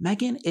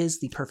 M3GAN is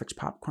the perfect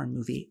popcorn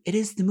movie. It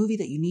is the movie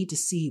that you need to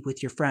see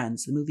with your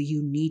friends, the movie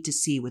you need to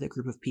see with a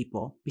group of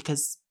people,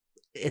 because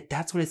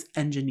that's what it's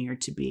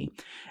engineered to be.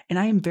 And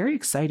I am very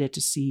excited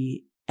to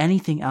see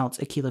anything else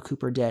Akilah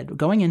Cooper did.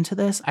 Going into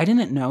this, I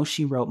didn't know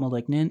she wrote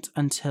Malignant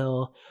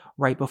until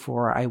right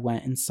before I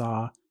went and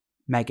saw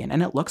M3GAN.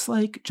 And it looks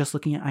like, just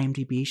looking at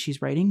IMDb,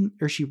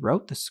 she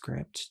wrote the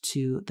script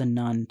to The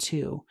Nun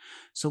too.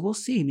 So we'll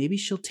see. Maybe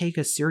she'll take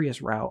a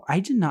serious route. I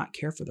did not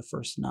care for the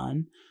first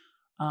Nun.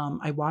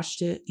 I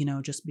watched it,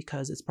 just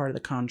because it's part of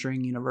the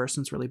Conjuring universe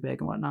and it's really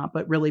big and whatnot,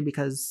 but really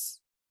because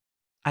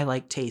I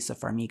like Taissa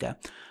Farmiga.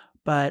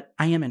 But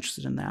I am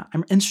interested in that.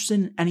 I'm interested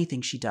in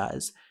anything she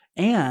does.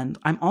 And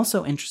I'm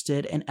also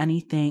interested in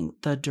anything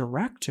the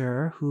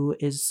director, who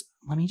is,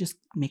 let me just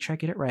make sure I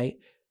get it right,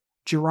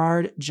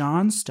 Gerard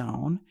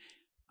Johnstone.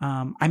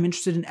 I'm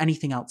interested in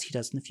anything else he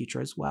does in the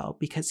future as well,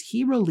 because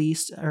he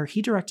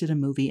directed a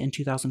movie in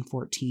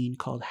 2014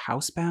 called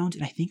Housebound,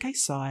 and I think I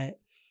saw it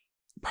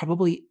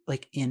probably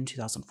like in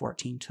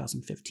 2014,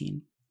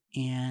 2015.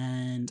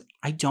 And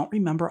I don't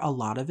remember a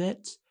lot of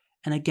it.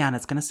 And again,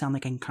 it's going to sound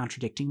like I'm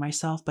contradicting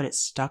myself, but it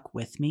stuck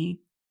with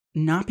me.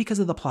 Not because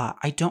of the plot.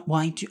 I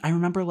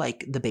remember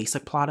like the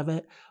basic plot of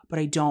it, but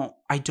I don't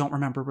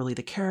remember really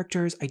the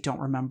characters. I don't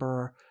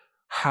remember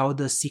how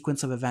the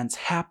sequence of events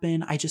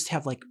happen. I just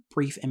have like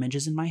brief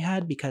images in my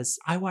head because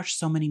I watch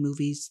so many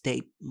movies,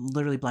 they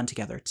literally blend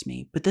together to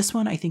me. But this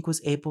one I think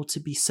was able to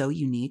be so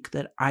unique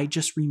that I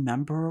just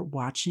remember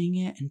watching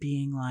it and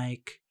being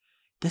like,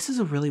 this is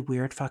a really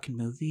weird fucking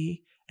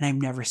movie, and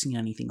I've never seen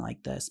anything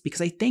like this.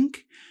 Because I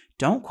think,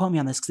 don't quote me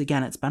on this because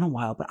again, it's been a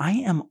while, but I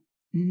am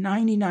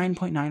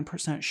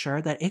 99.9%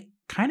 sure that it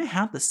kind of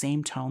had the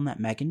same tone that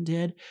M3GAN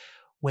did,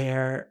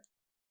 where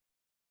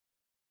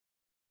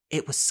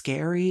it was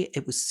scary,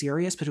 it was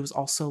serious, but it was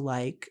also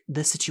like,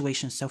 this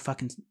situation is so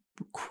fucking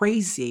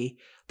crazy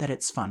that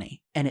it's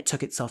funny, and it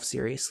took itself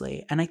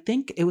seriously. And I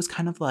think it was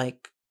kind of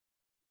like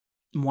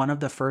one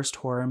of the first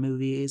horror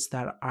movies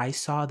that I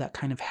saw that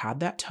kind of had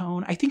that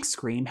tone. I think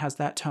Scream has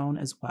that tone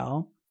as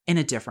well, in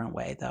a different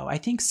way though. I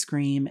think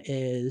Scream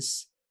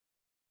is,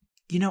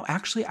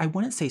 actually I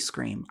wouldn't say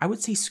Scream. I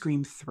would say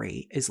Scream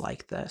 3 is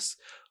like this.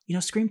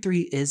 Scream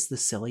 3 is the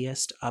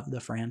silliest of the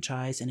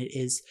franchise, and it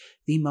is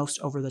the most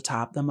over the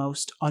top, the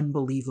most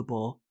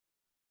unbelievable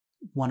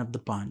one of the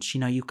bunch.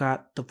 You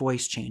got the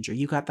voice changer,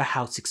 you got the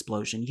house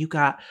explosion, you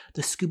got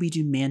the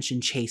Scooby-Doo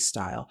mansion chase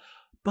style,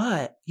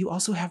 but you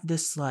also have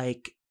this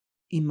like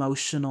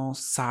emotional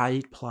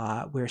side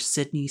plot where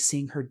Sydney's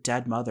seeing her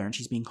dead mother and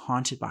she's being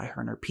haunted by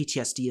her, and her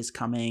PTSD is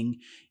coming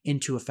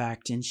into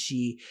effect, and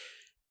she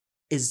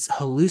is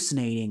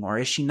hallucinating, or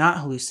is she not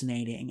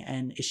hallucinating?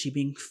 And is she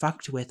being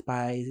fucked with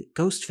by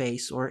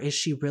Ghostface, or is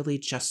she really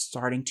just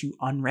starting to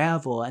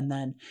unravel? And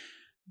then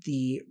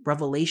the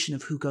revelation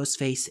of who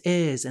Ghostface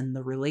is and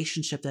the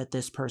relationship that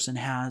this person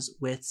has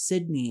with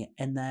Sydney,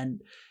 and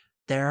then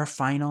their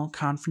final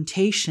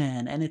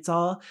confrontation. And it's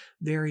all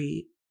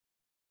very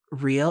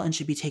real and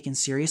should be taken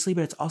seriously,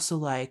 but it's also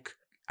like,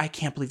 I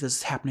can't believe this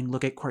is happening.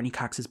 Look at Courtney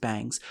Cox's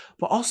bangs.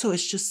 But also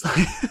it's just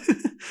like,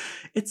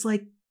 it's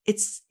like,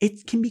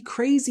 it can be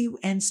crazy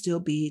and still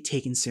be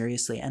taken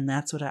seriously. And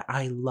that's what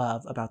I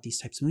love about these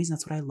types of movies. And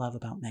that's what I love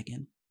about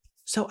M3GAN.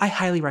 So I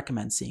highly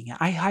recommend seeing it.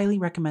 I highly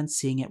recommend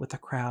seeing it with a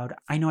crowd.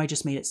 I know I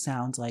just made it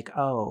sound like,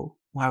 oh,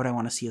 why would I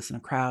want to see this in a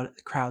crowd?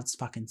 The crowds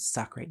fucking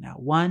suck right now.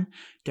 1,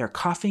 they're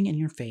coughing in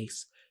your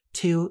face.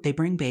 2, they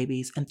bring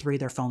babies. And 3,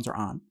 their phones are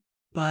on.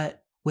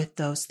 But with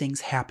those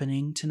things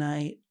happening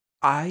tonight,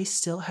 I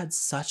still had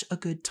such a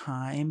good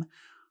time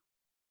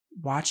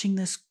watching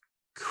this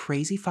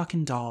crazy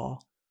fucking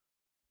doll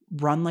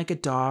run like a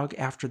dog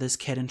after this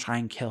kid and try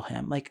and kill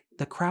him. Like,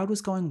 the crowd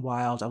was going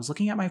wild. I was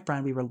looking at my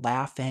friend. We were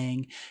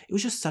laughing. It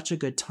was just such a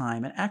good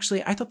time. And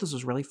actually, I thought this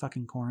was really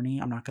fucking corny.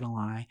 I'm not gonna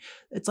lie.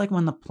 It's like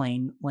when the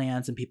plane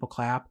lands and people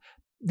clap.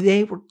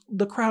 The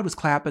crowd was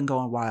clapping,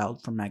 going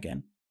wild for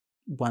M3GAN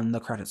when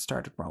the credits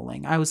started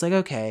rolling. I was like,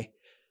 okay.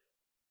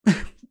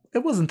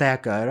 It wasn't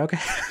that good, okay?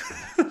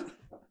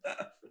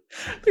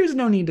 There's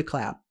no need to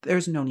clap.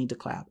 There's no need to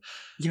clap.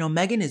 You know,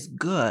 M3GAN is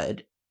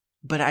good,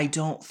 but I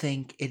don't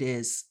think it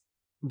is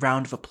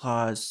round of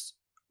applause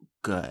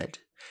good.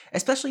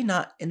 Especially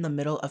not in the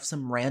middle of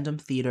some random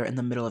theater in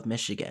the middle of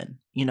Michigan.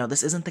 You know,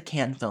 this isn't the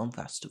Cannes Film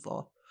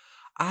Festival.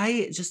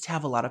 I just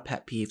have a lot of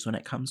pet peeves when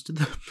it comes to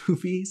the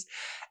movies,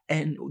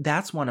 and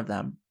that's one of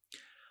them.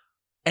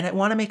 And I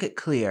want to make it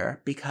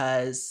clear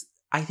because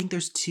I think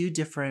there's 2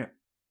 different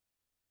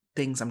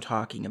things I'm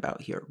talking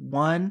about here.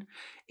 One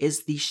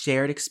is the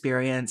shared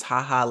experience,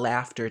 haha,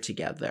 laughter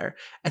together.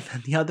 And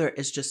then the other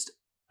is just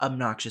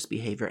obnoxious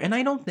behavior. And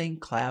I don't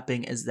think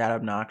clapping is that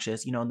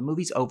obnoxious. You know, the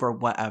movie's over,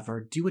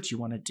 whatever. Do what you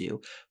want to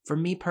do. For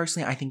me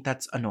personally, I think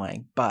that's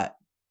annoying. But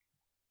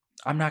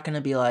I'm not going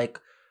to be like,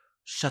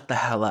 shut the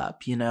hell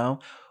up, you know?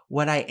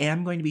 What I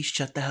am going to be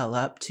shut the hell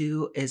up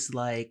to is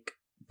like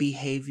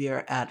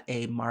behavior at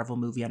a Marvel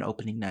movie on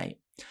opening night.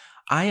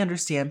 I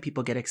understand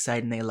people get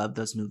excited and they love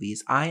those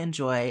movies. I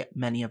enjoy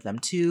many of them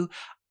too.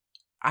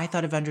 I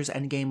thought Avengers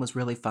Endgame was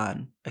really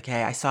fun.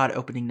 Okay, I saw it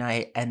opening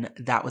night, and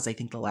that was, I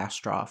think, the last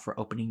straw for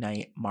opening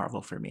night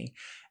Marvel for me.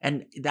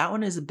 And that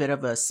one is a bit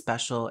of a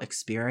special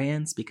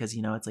experience because,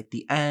 you know, it's like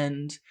the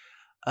end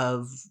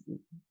of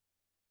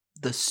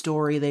the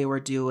story they were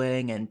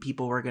doing and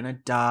people were gonna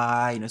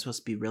die, and it was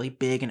supposed to be really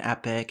big and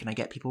epic, and I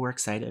get people were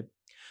excited.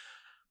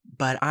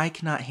 But I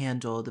cannot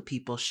handle the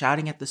people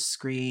shouting at the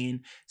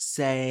screen,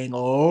 saying,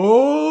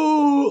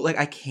 oh, like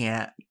I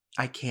can't.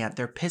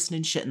 They're pissing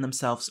and shitting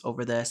themselves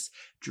over this.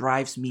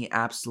 Drives me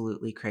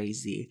absolutely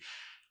crazy.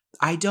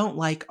 I don't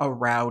like a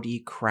rowdy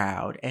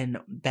crowd, and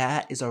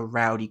that is a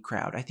rowdy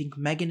crowd. I think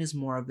M3GAN is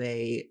more of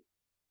a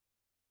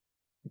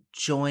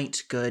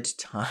joint good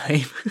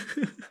time.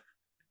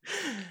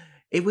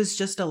 It was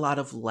just a lot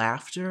of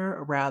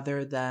laughter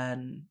rather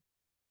than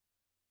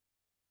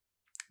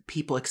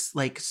people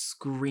like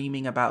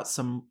screaming about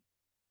some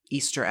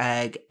Easter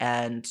egg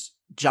and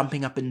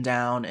jumping up and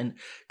down, and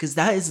because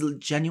that is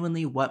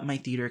genuinely what my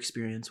theater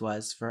experience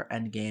was for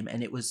Endgame,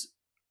 and it was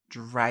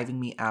driving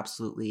me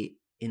absolutely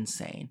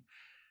insane.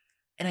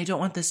 And I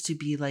don't want this to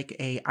be like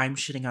a I'm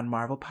shitting on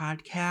Marvel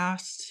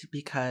podcast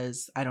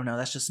because I don't know,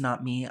 that's just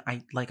not me.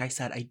 Like I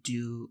said, I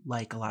do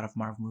like a lot of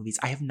Marvel movies.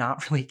 I have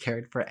not really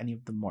cared for any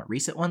of the more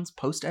recent ones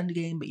post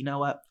Endgame, but you know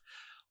what?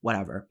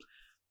 Whatever.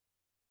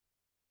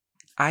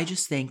 I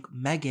just think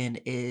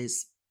M3GAN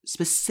is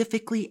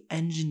specifically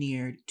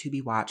engineered to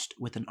be watched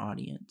with an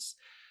audience.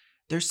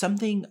 There's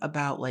something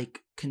about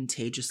like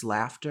contagious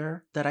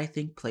laughter that I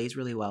think plays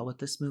really well with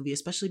this movie,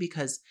 especially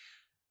because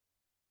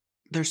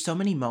there's so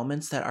many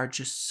moments that are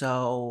just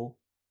so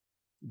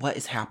what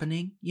is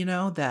happening, you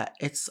know, that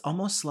it's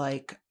almost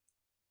like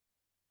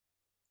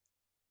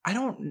I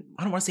don't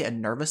want to say a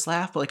nervous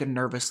laugh, but like a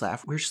nervous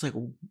laugh. We're just like,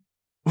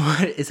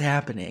 what is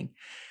happening?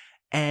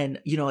 And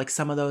you know, like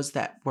some of those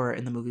that were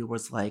in the movie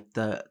was like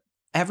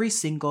every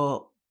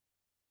single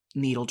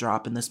needle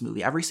drop in this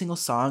movie, every single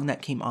song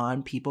that came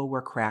on, people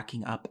were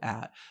cracking up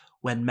at.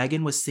 When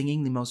M3GAN was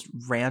singing the most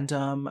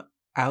random,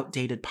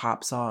 outdated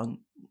pop song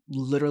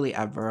literally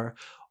ever,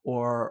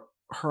 or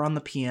her on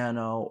the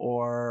piano,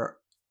 or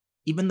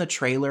even the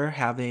trailer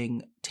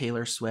having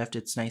Taylor Swift,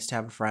 It's Nice to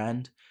Have a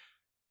Friend.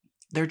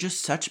 They're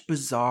just such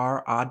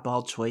bizarre,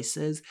 oddball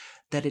choices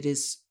that it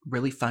is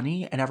really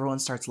funny, and everyone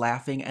starts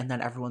laughing, and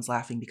then everyone's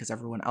laughing because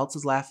everyone else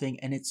is laughing,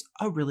 and it's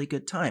a really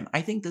good time.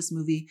 I think this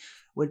movie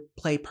would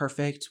play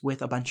perfect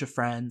with a bunch of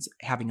friends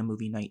having a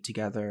movie night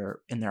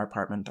together in their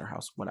apartment, their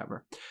house,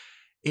 whatever.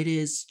 It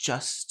is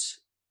just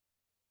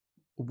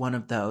one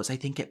of those. I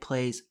think it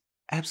plays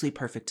absolutely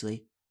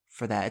perfectly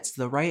for that. It's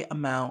the right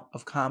amount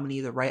of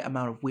comedy, the right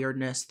amount of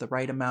weirdness, the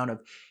right amount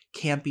of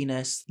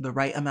campiness, the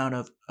right amount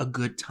of a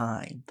good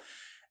time.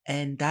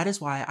 And that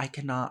is why I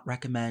cannot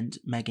recommend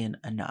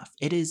M3GAN enough.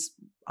 It is,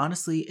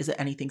 honestly, is it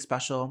anything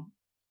special?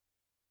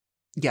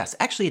 Yes,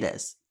 actually it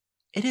is.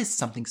 It is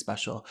something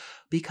special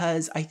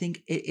because I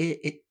think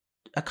it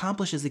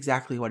accomplishes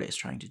exactly what it is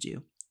trying to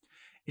do.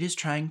 It is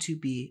trying to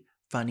be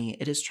funny.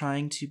 It is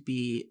trying to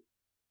be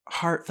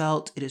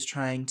heartfelt. It is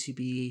trying to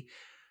be,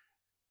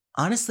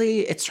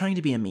 honestly, it's trying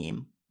to be a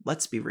meme.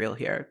 Let's be real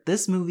here.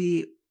 This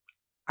movie,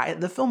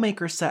 the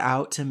filmmakers set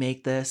out to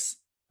make this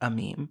a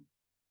meme.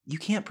 You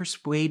can't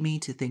persuade me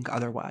to think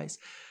otherwise.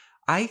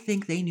 I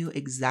think they knew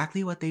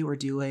exactly what they were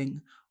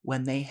doing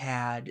when they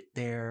had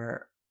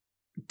their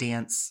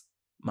dance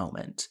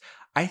moment.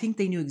 I think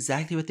they knew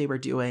exactly what they were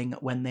doing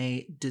when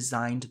they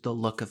designed the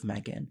look of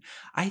M3GAN.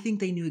 I think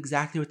they knew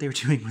exactly what they were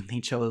doing when they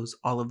chose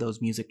all of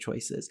those music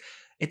choices.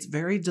 It's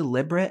very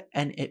deliberate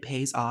and it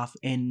pays off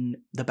in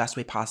the best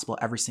way possible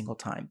every single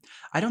time.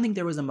 I don't think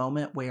there was a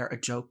moment where a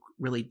joke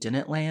really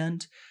didn't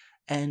land.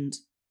 And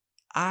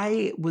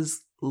I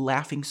was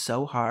laughing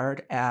so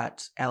hard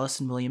at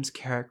Allison Williams'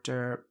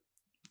 character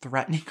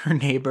threatening her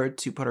neighbor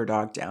to put her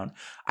dog down.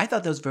 I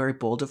thought that was very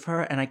bold of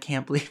her, and I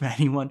can't believe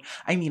anyone.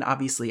 I mean,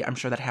 obviously, I'm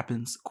sure that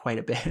happens quite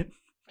a bit.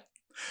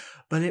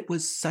 But it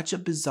was such a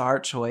bizarre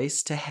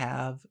choice to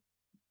have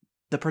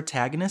the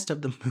protagonist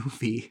of the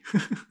movie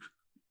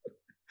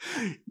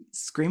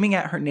screaming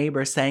at her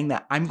neighbor saying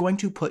that I'm going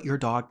to put your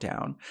dog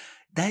down.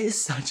 That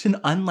is such an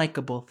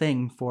unlikable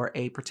thing for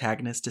a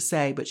protagonist to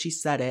say, but she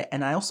said it.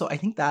 And I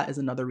think that is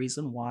another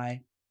reason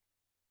why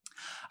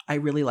I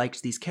really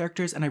liked these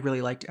characters and I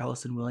really liked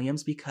Allison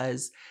Williams,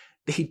 because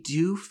they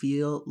do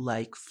feel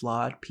like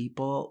flawed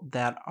people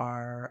that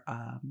are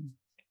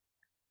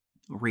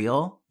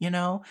real, you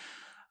know?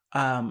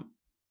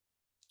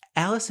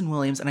 Allison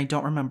Williams, and I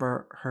don't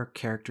remember her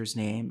character's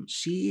name,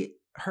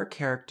 her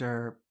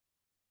character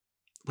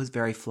was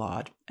very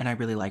flawed, and I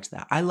really liked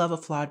that. I love a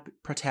flawed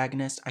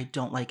protagonist. I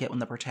don't like it when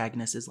the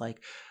protagonist is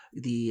like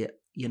the,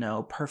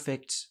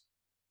 perfect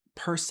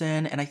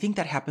person, and I think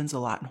that happens a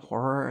lot in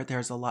horror.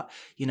 There's a lot,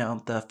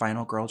 the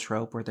final girl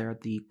trope where they're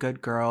the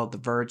good girl, the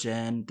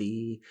virgin,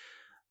 the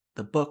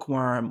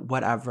bookworm,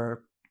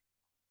 whatever.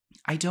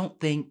 I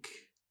think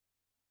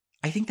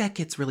that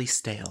gets really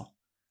stale.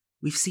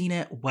 We've seen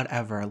it,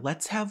 whatever.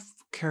 Let's have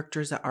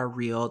characters that are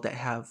real,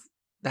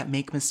 that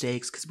make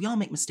mistakes, because we all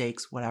make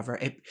mistakes, whatever.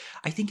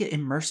 I think it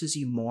immerses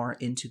you more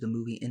into the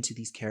movie, into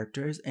these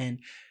characters. And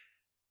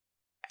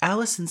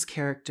Allison's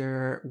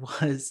character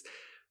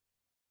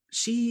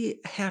she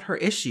had her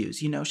issues.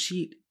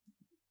 She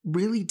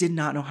really did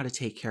not know how to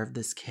take care of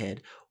this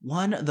kid.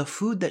 One, the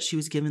food that she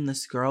was giving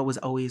this girl was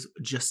always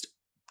just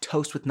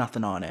toast with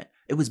nothing on it.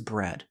 It was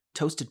bread,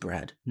 toasted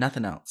bread,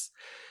 nothing else.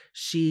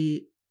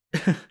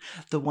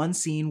 The one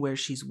scene where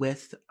she's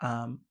with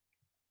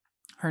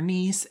her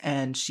niece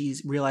and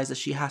she's realized that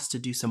she has to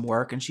do some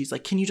work, and she's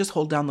like, can you just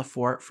hold down the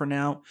fort for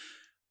now?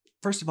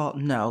 First of all,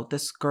 no,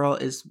 this girl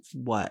is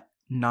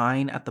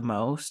 9 at the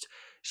most.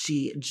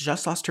 She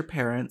just lost her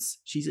parents.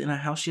 She's in a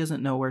house she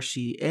doesn't know where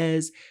she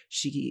is.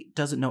 She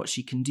doesn't know what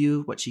she can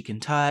do, what she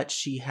can touch.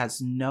 She has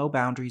no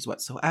boundaries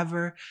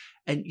whatsoever.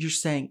 And you're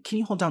saying, can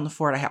you hold down the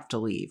fort? I have to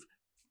leave.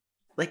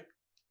 Like,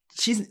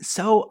 she's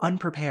so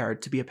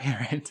unprepared to be a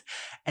parent.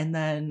 And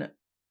then,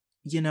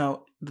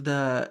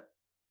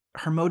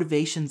 her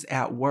motivations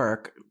at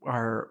work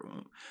are,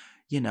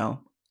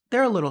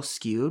 they're a little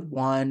skewed.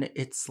 One,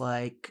 it's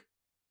like,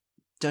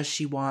 does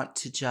she want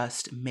to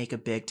just make a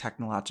big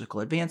technological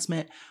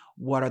advancement?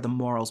 What are the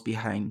morals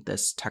behind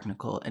this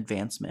technical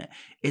advancement?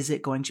 Is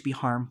it going to be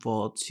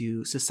harmful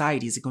to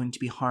society? Is it going to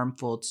be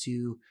harmful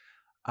to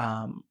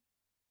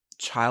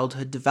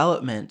childhood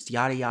development?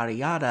 Yada, yada,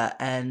 yada.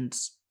 And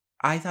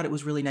I thought it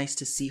was really nice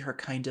to see her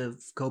kind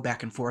of go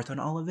back and forth on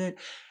all of it.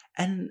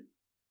 And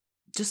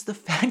just the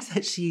fact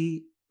that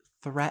she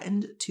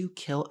threatened to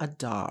kill a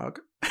dog.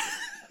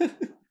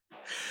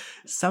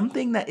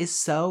 Something that is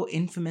so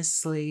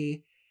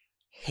infamously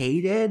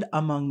hated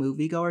among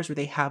moviegoers, where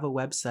they have a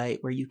website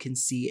where you can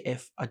see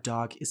if a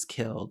dog is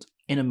killed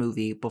in a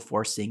movie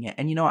before seeing it.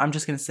 And I'm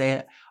just going to say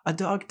it. A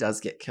dog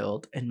does get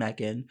killed in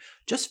M3GAN.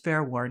 Just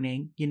fair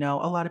warning. A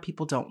lot of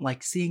people don't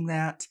like seeing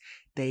that.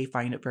 They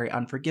find it very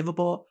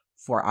unforgivable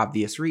for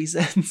obvious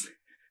reasons.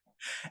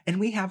 And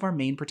we have our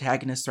main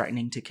protagonist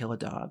threatening to kill a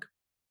dog.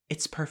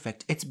 It's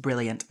perfect. It's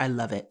brilliant. I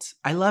love it.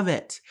 I love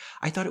it.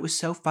 I thought it was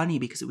so funny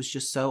because it was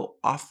just so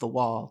off the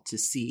wall to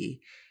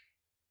see.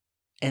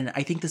 And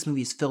I think this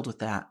movie is filled with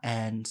that.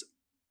 And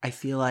I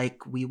feel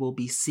like we will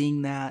be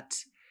seeing that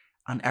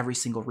on every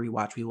single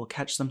rewatch. We will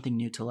catch something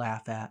new to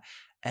laugh at.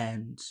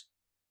 And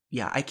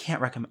yeah, I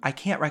can't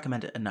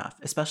recommend it enough,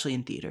 especially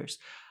in theaters.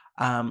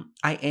 I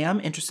am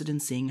interested in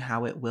seeing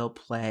how it will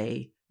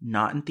play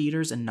not in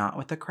theaters and not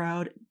with a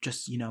crowd,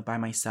 just, by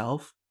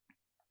myself.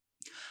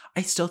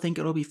 I still think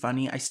it'll be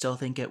funny. I still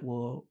think it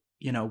will,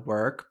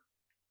 work.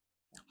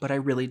 But I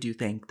really do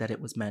think that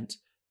it was meant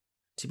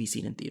to be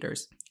seen in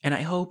theaters. And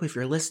I hope if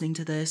you're listening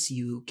to this,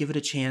 you give it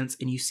a chance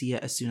and you see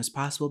it as soon as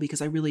possible,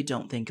 because I really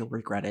don't think you'll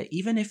regret it.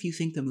 Even if you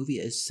think the movie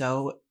is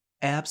so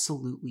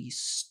absolutely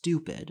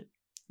stupid,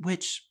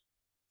 which,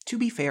 to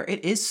be fair,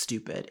 it is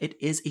stupid. It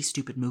is a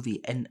stupid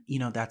movie. And,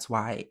 that's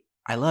why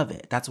I love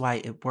it. That's why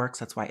it works.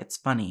 That's why it's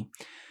funny.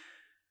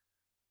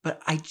 But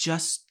I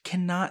just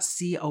cannot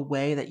see a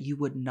way that you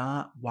would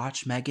not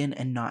watch M3GAN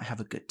and not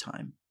have a good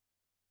time.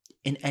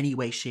 in any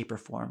way, shape, or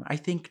form. I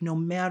think no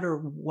matter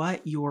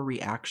what your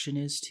reaction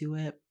is to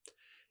it,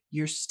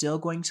 you're still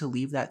going to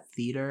leave that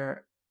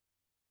theater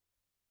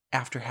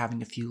after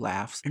having a few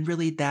laughs. And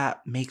really,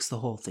 that makes the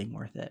whole thing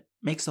worth it.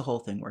 Makes the whole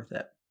thing worth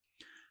it.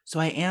 So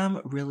I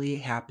am really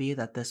happy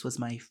that this was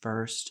my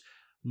first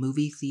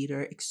movie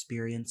theater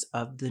experience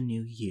of the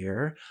new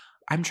year.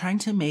 I'm trying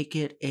to make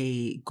it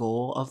a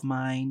goal of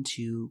mine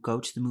to go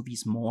to the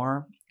movies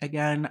more.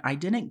 Again, I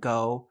didn't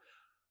go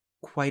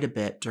quite a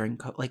bit during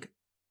like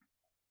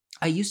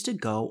I used to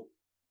go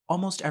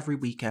almost every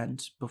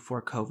weekend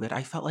before COVID.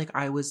 I felt like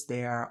I was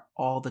there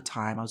all the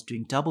time. I was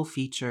doing double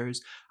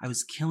features. I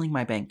was killing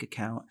my bank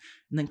account.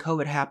 And then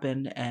COVID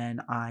happened,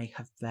 and I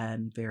have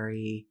been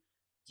very,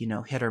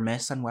 hit or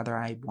miss on whether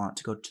I want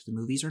to go to the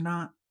movies or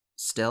not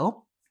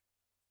still.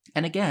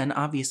 And again,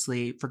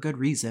 obviously, for good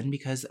reason,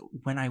 because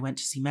when I went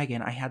to see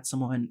M3GAN, I had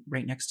someone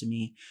right next to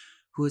me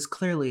who was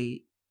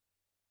clearly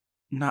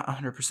not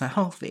 100%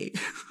 healthy.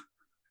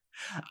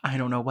 I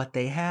don't know what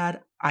they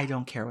had. I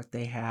don't care what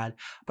they had,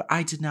 but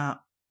I did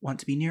not want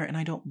to be near it, and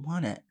I don't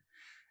want it.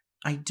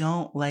 I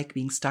don't like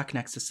being stuck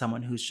next to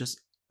someone who's just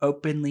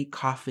openly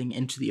coughing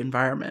into the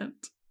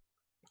environment.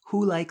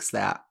 Who likes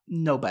that?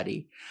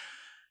 Nobody.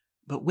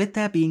 But with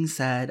that being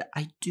said,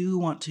 I do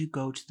want to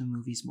go to the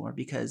movies more,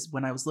 because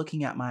when I was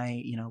looking at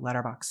my,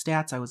 Letterboxd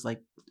stats, I was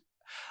like,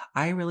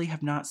 I really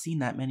have not seen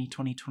that many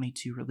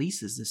 2022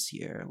 releases this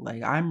year.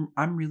 Like I'm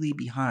really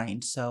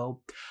behind.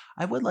 So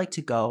I would like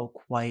to go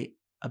quite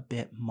a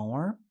bit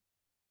more.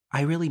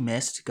 I really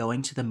missed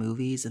going to the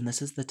movies, and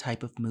this is the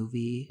type of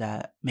movie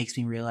that makes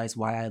me realize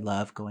why I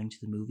love going to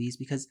the movies,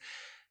 because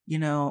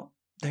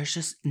there's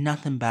just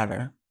nothing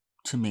better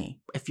to me.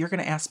 If you're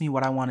going to ask me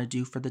what I want to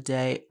do for the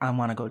day, I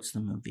want to go to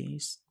the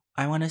movies.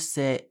 I want to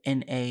sit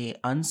in a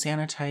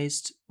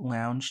unsanitized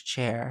lounge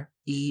chair,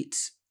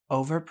 eat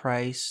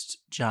overpriced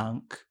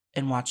junk,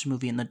 and watch a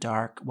movie in the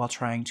dark while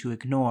trying to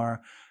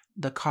ignore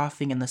the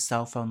coughing and the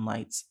cell phone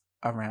lights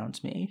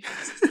around me.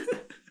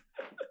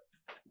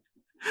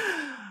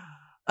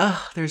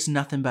 Ugh, there's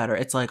nothing better.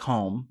 It's like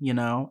home,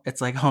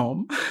 It's like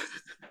home.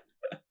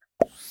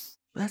 But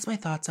that's my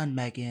thoughts on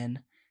M3GAN.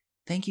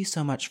 Thank you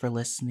so much for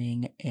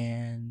listening,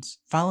 and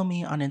follow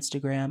me on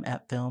Instagram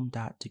at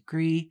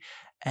film.degree,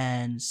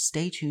 and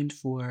stay tuned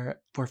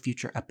for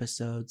future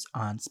episodes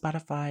on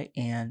Spotify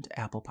and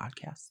Apple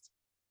Podcasts.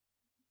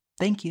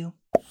 Thank you.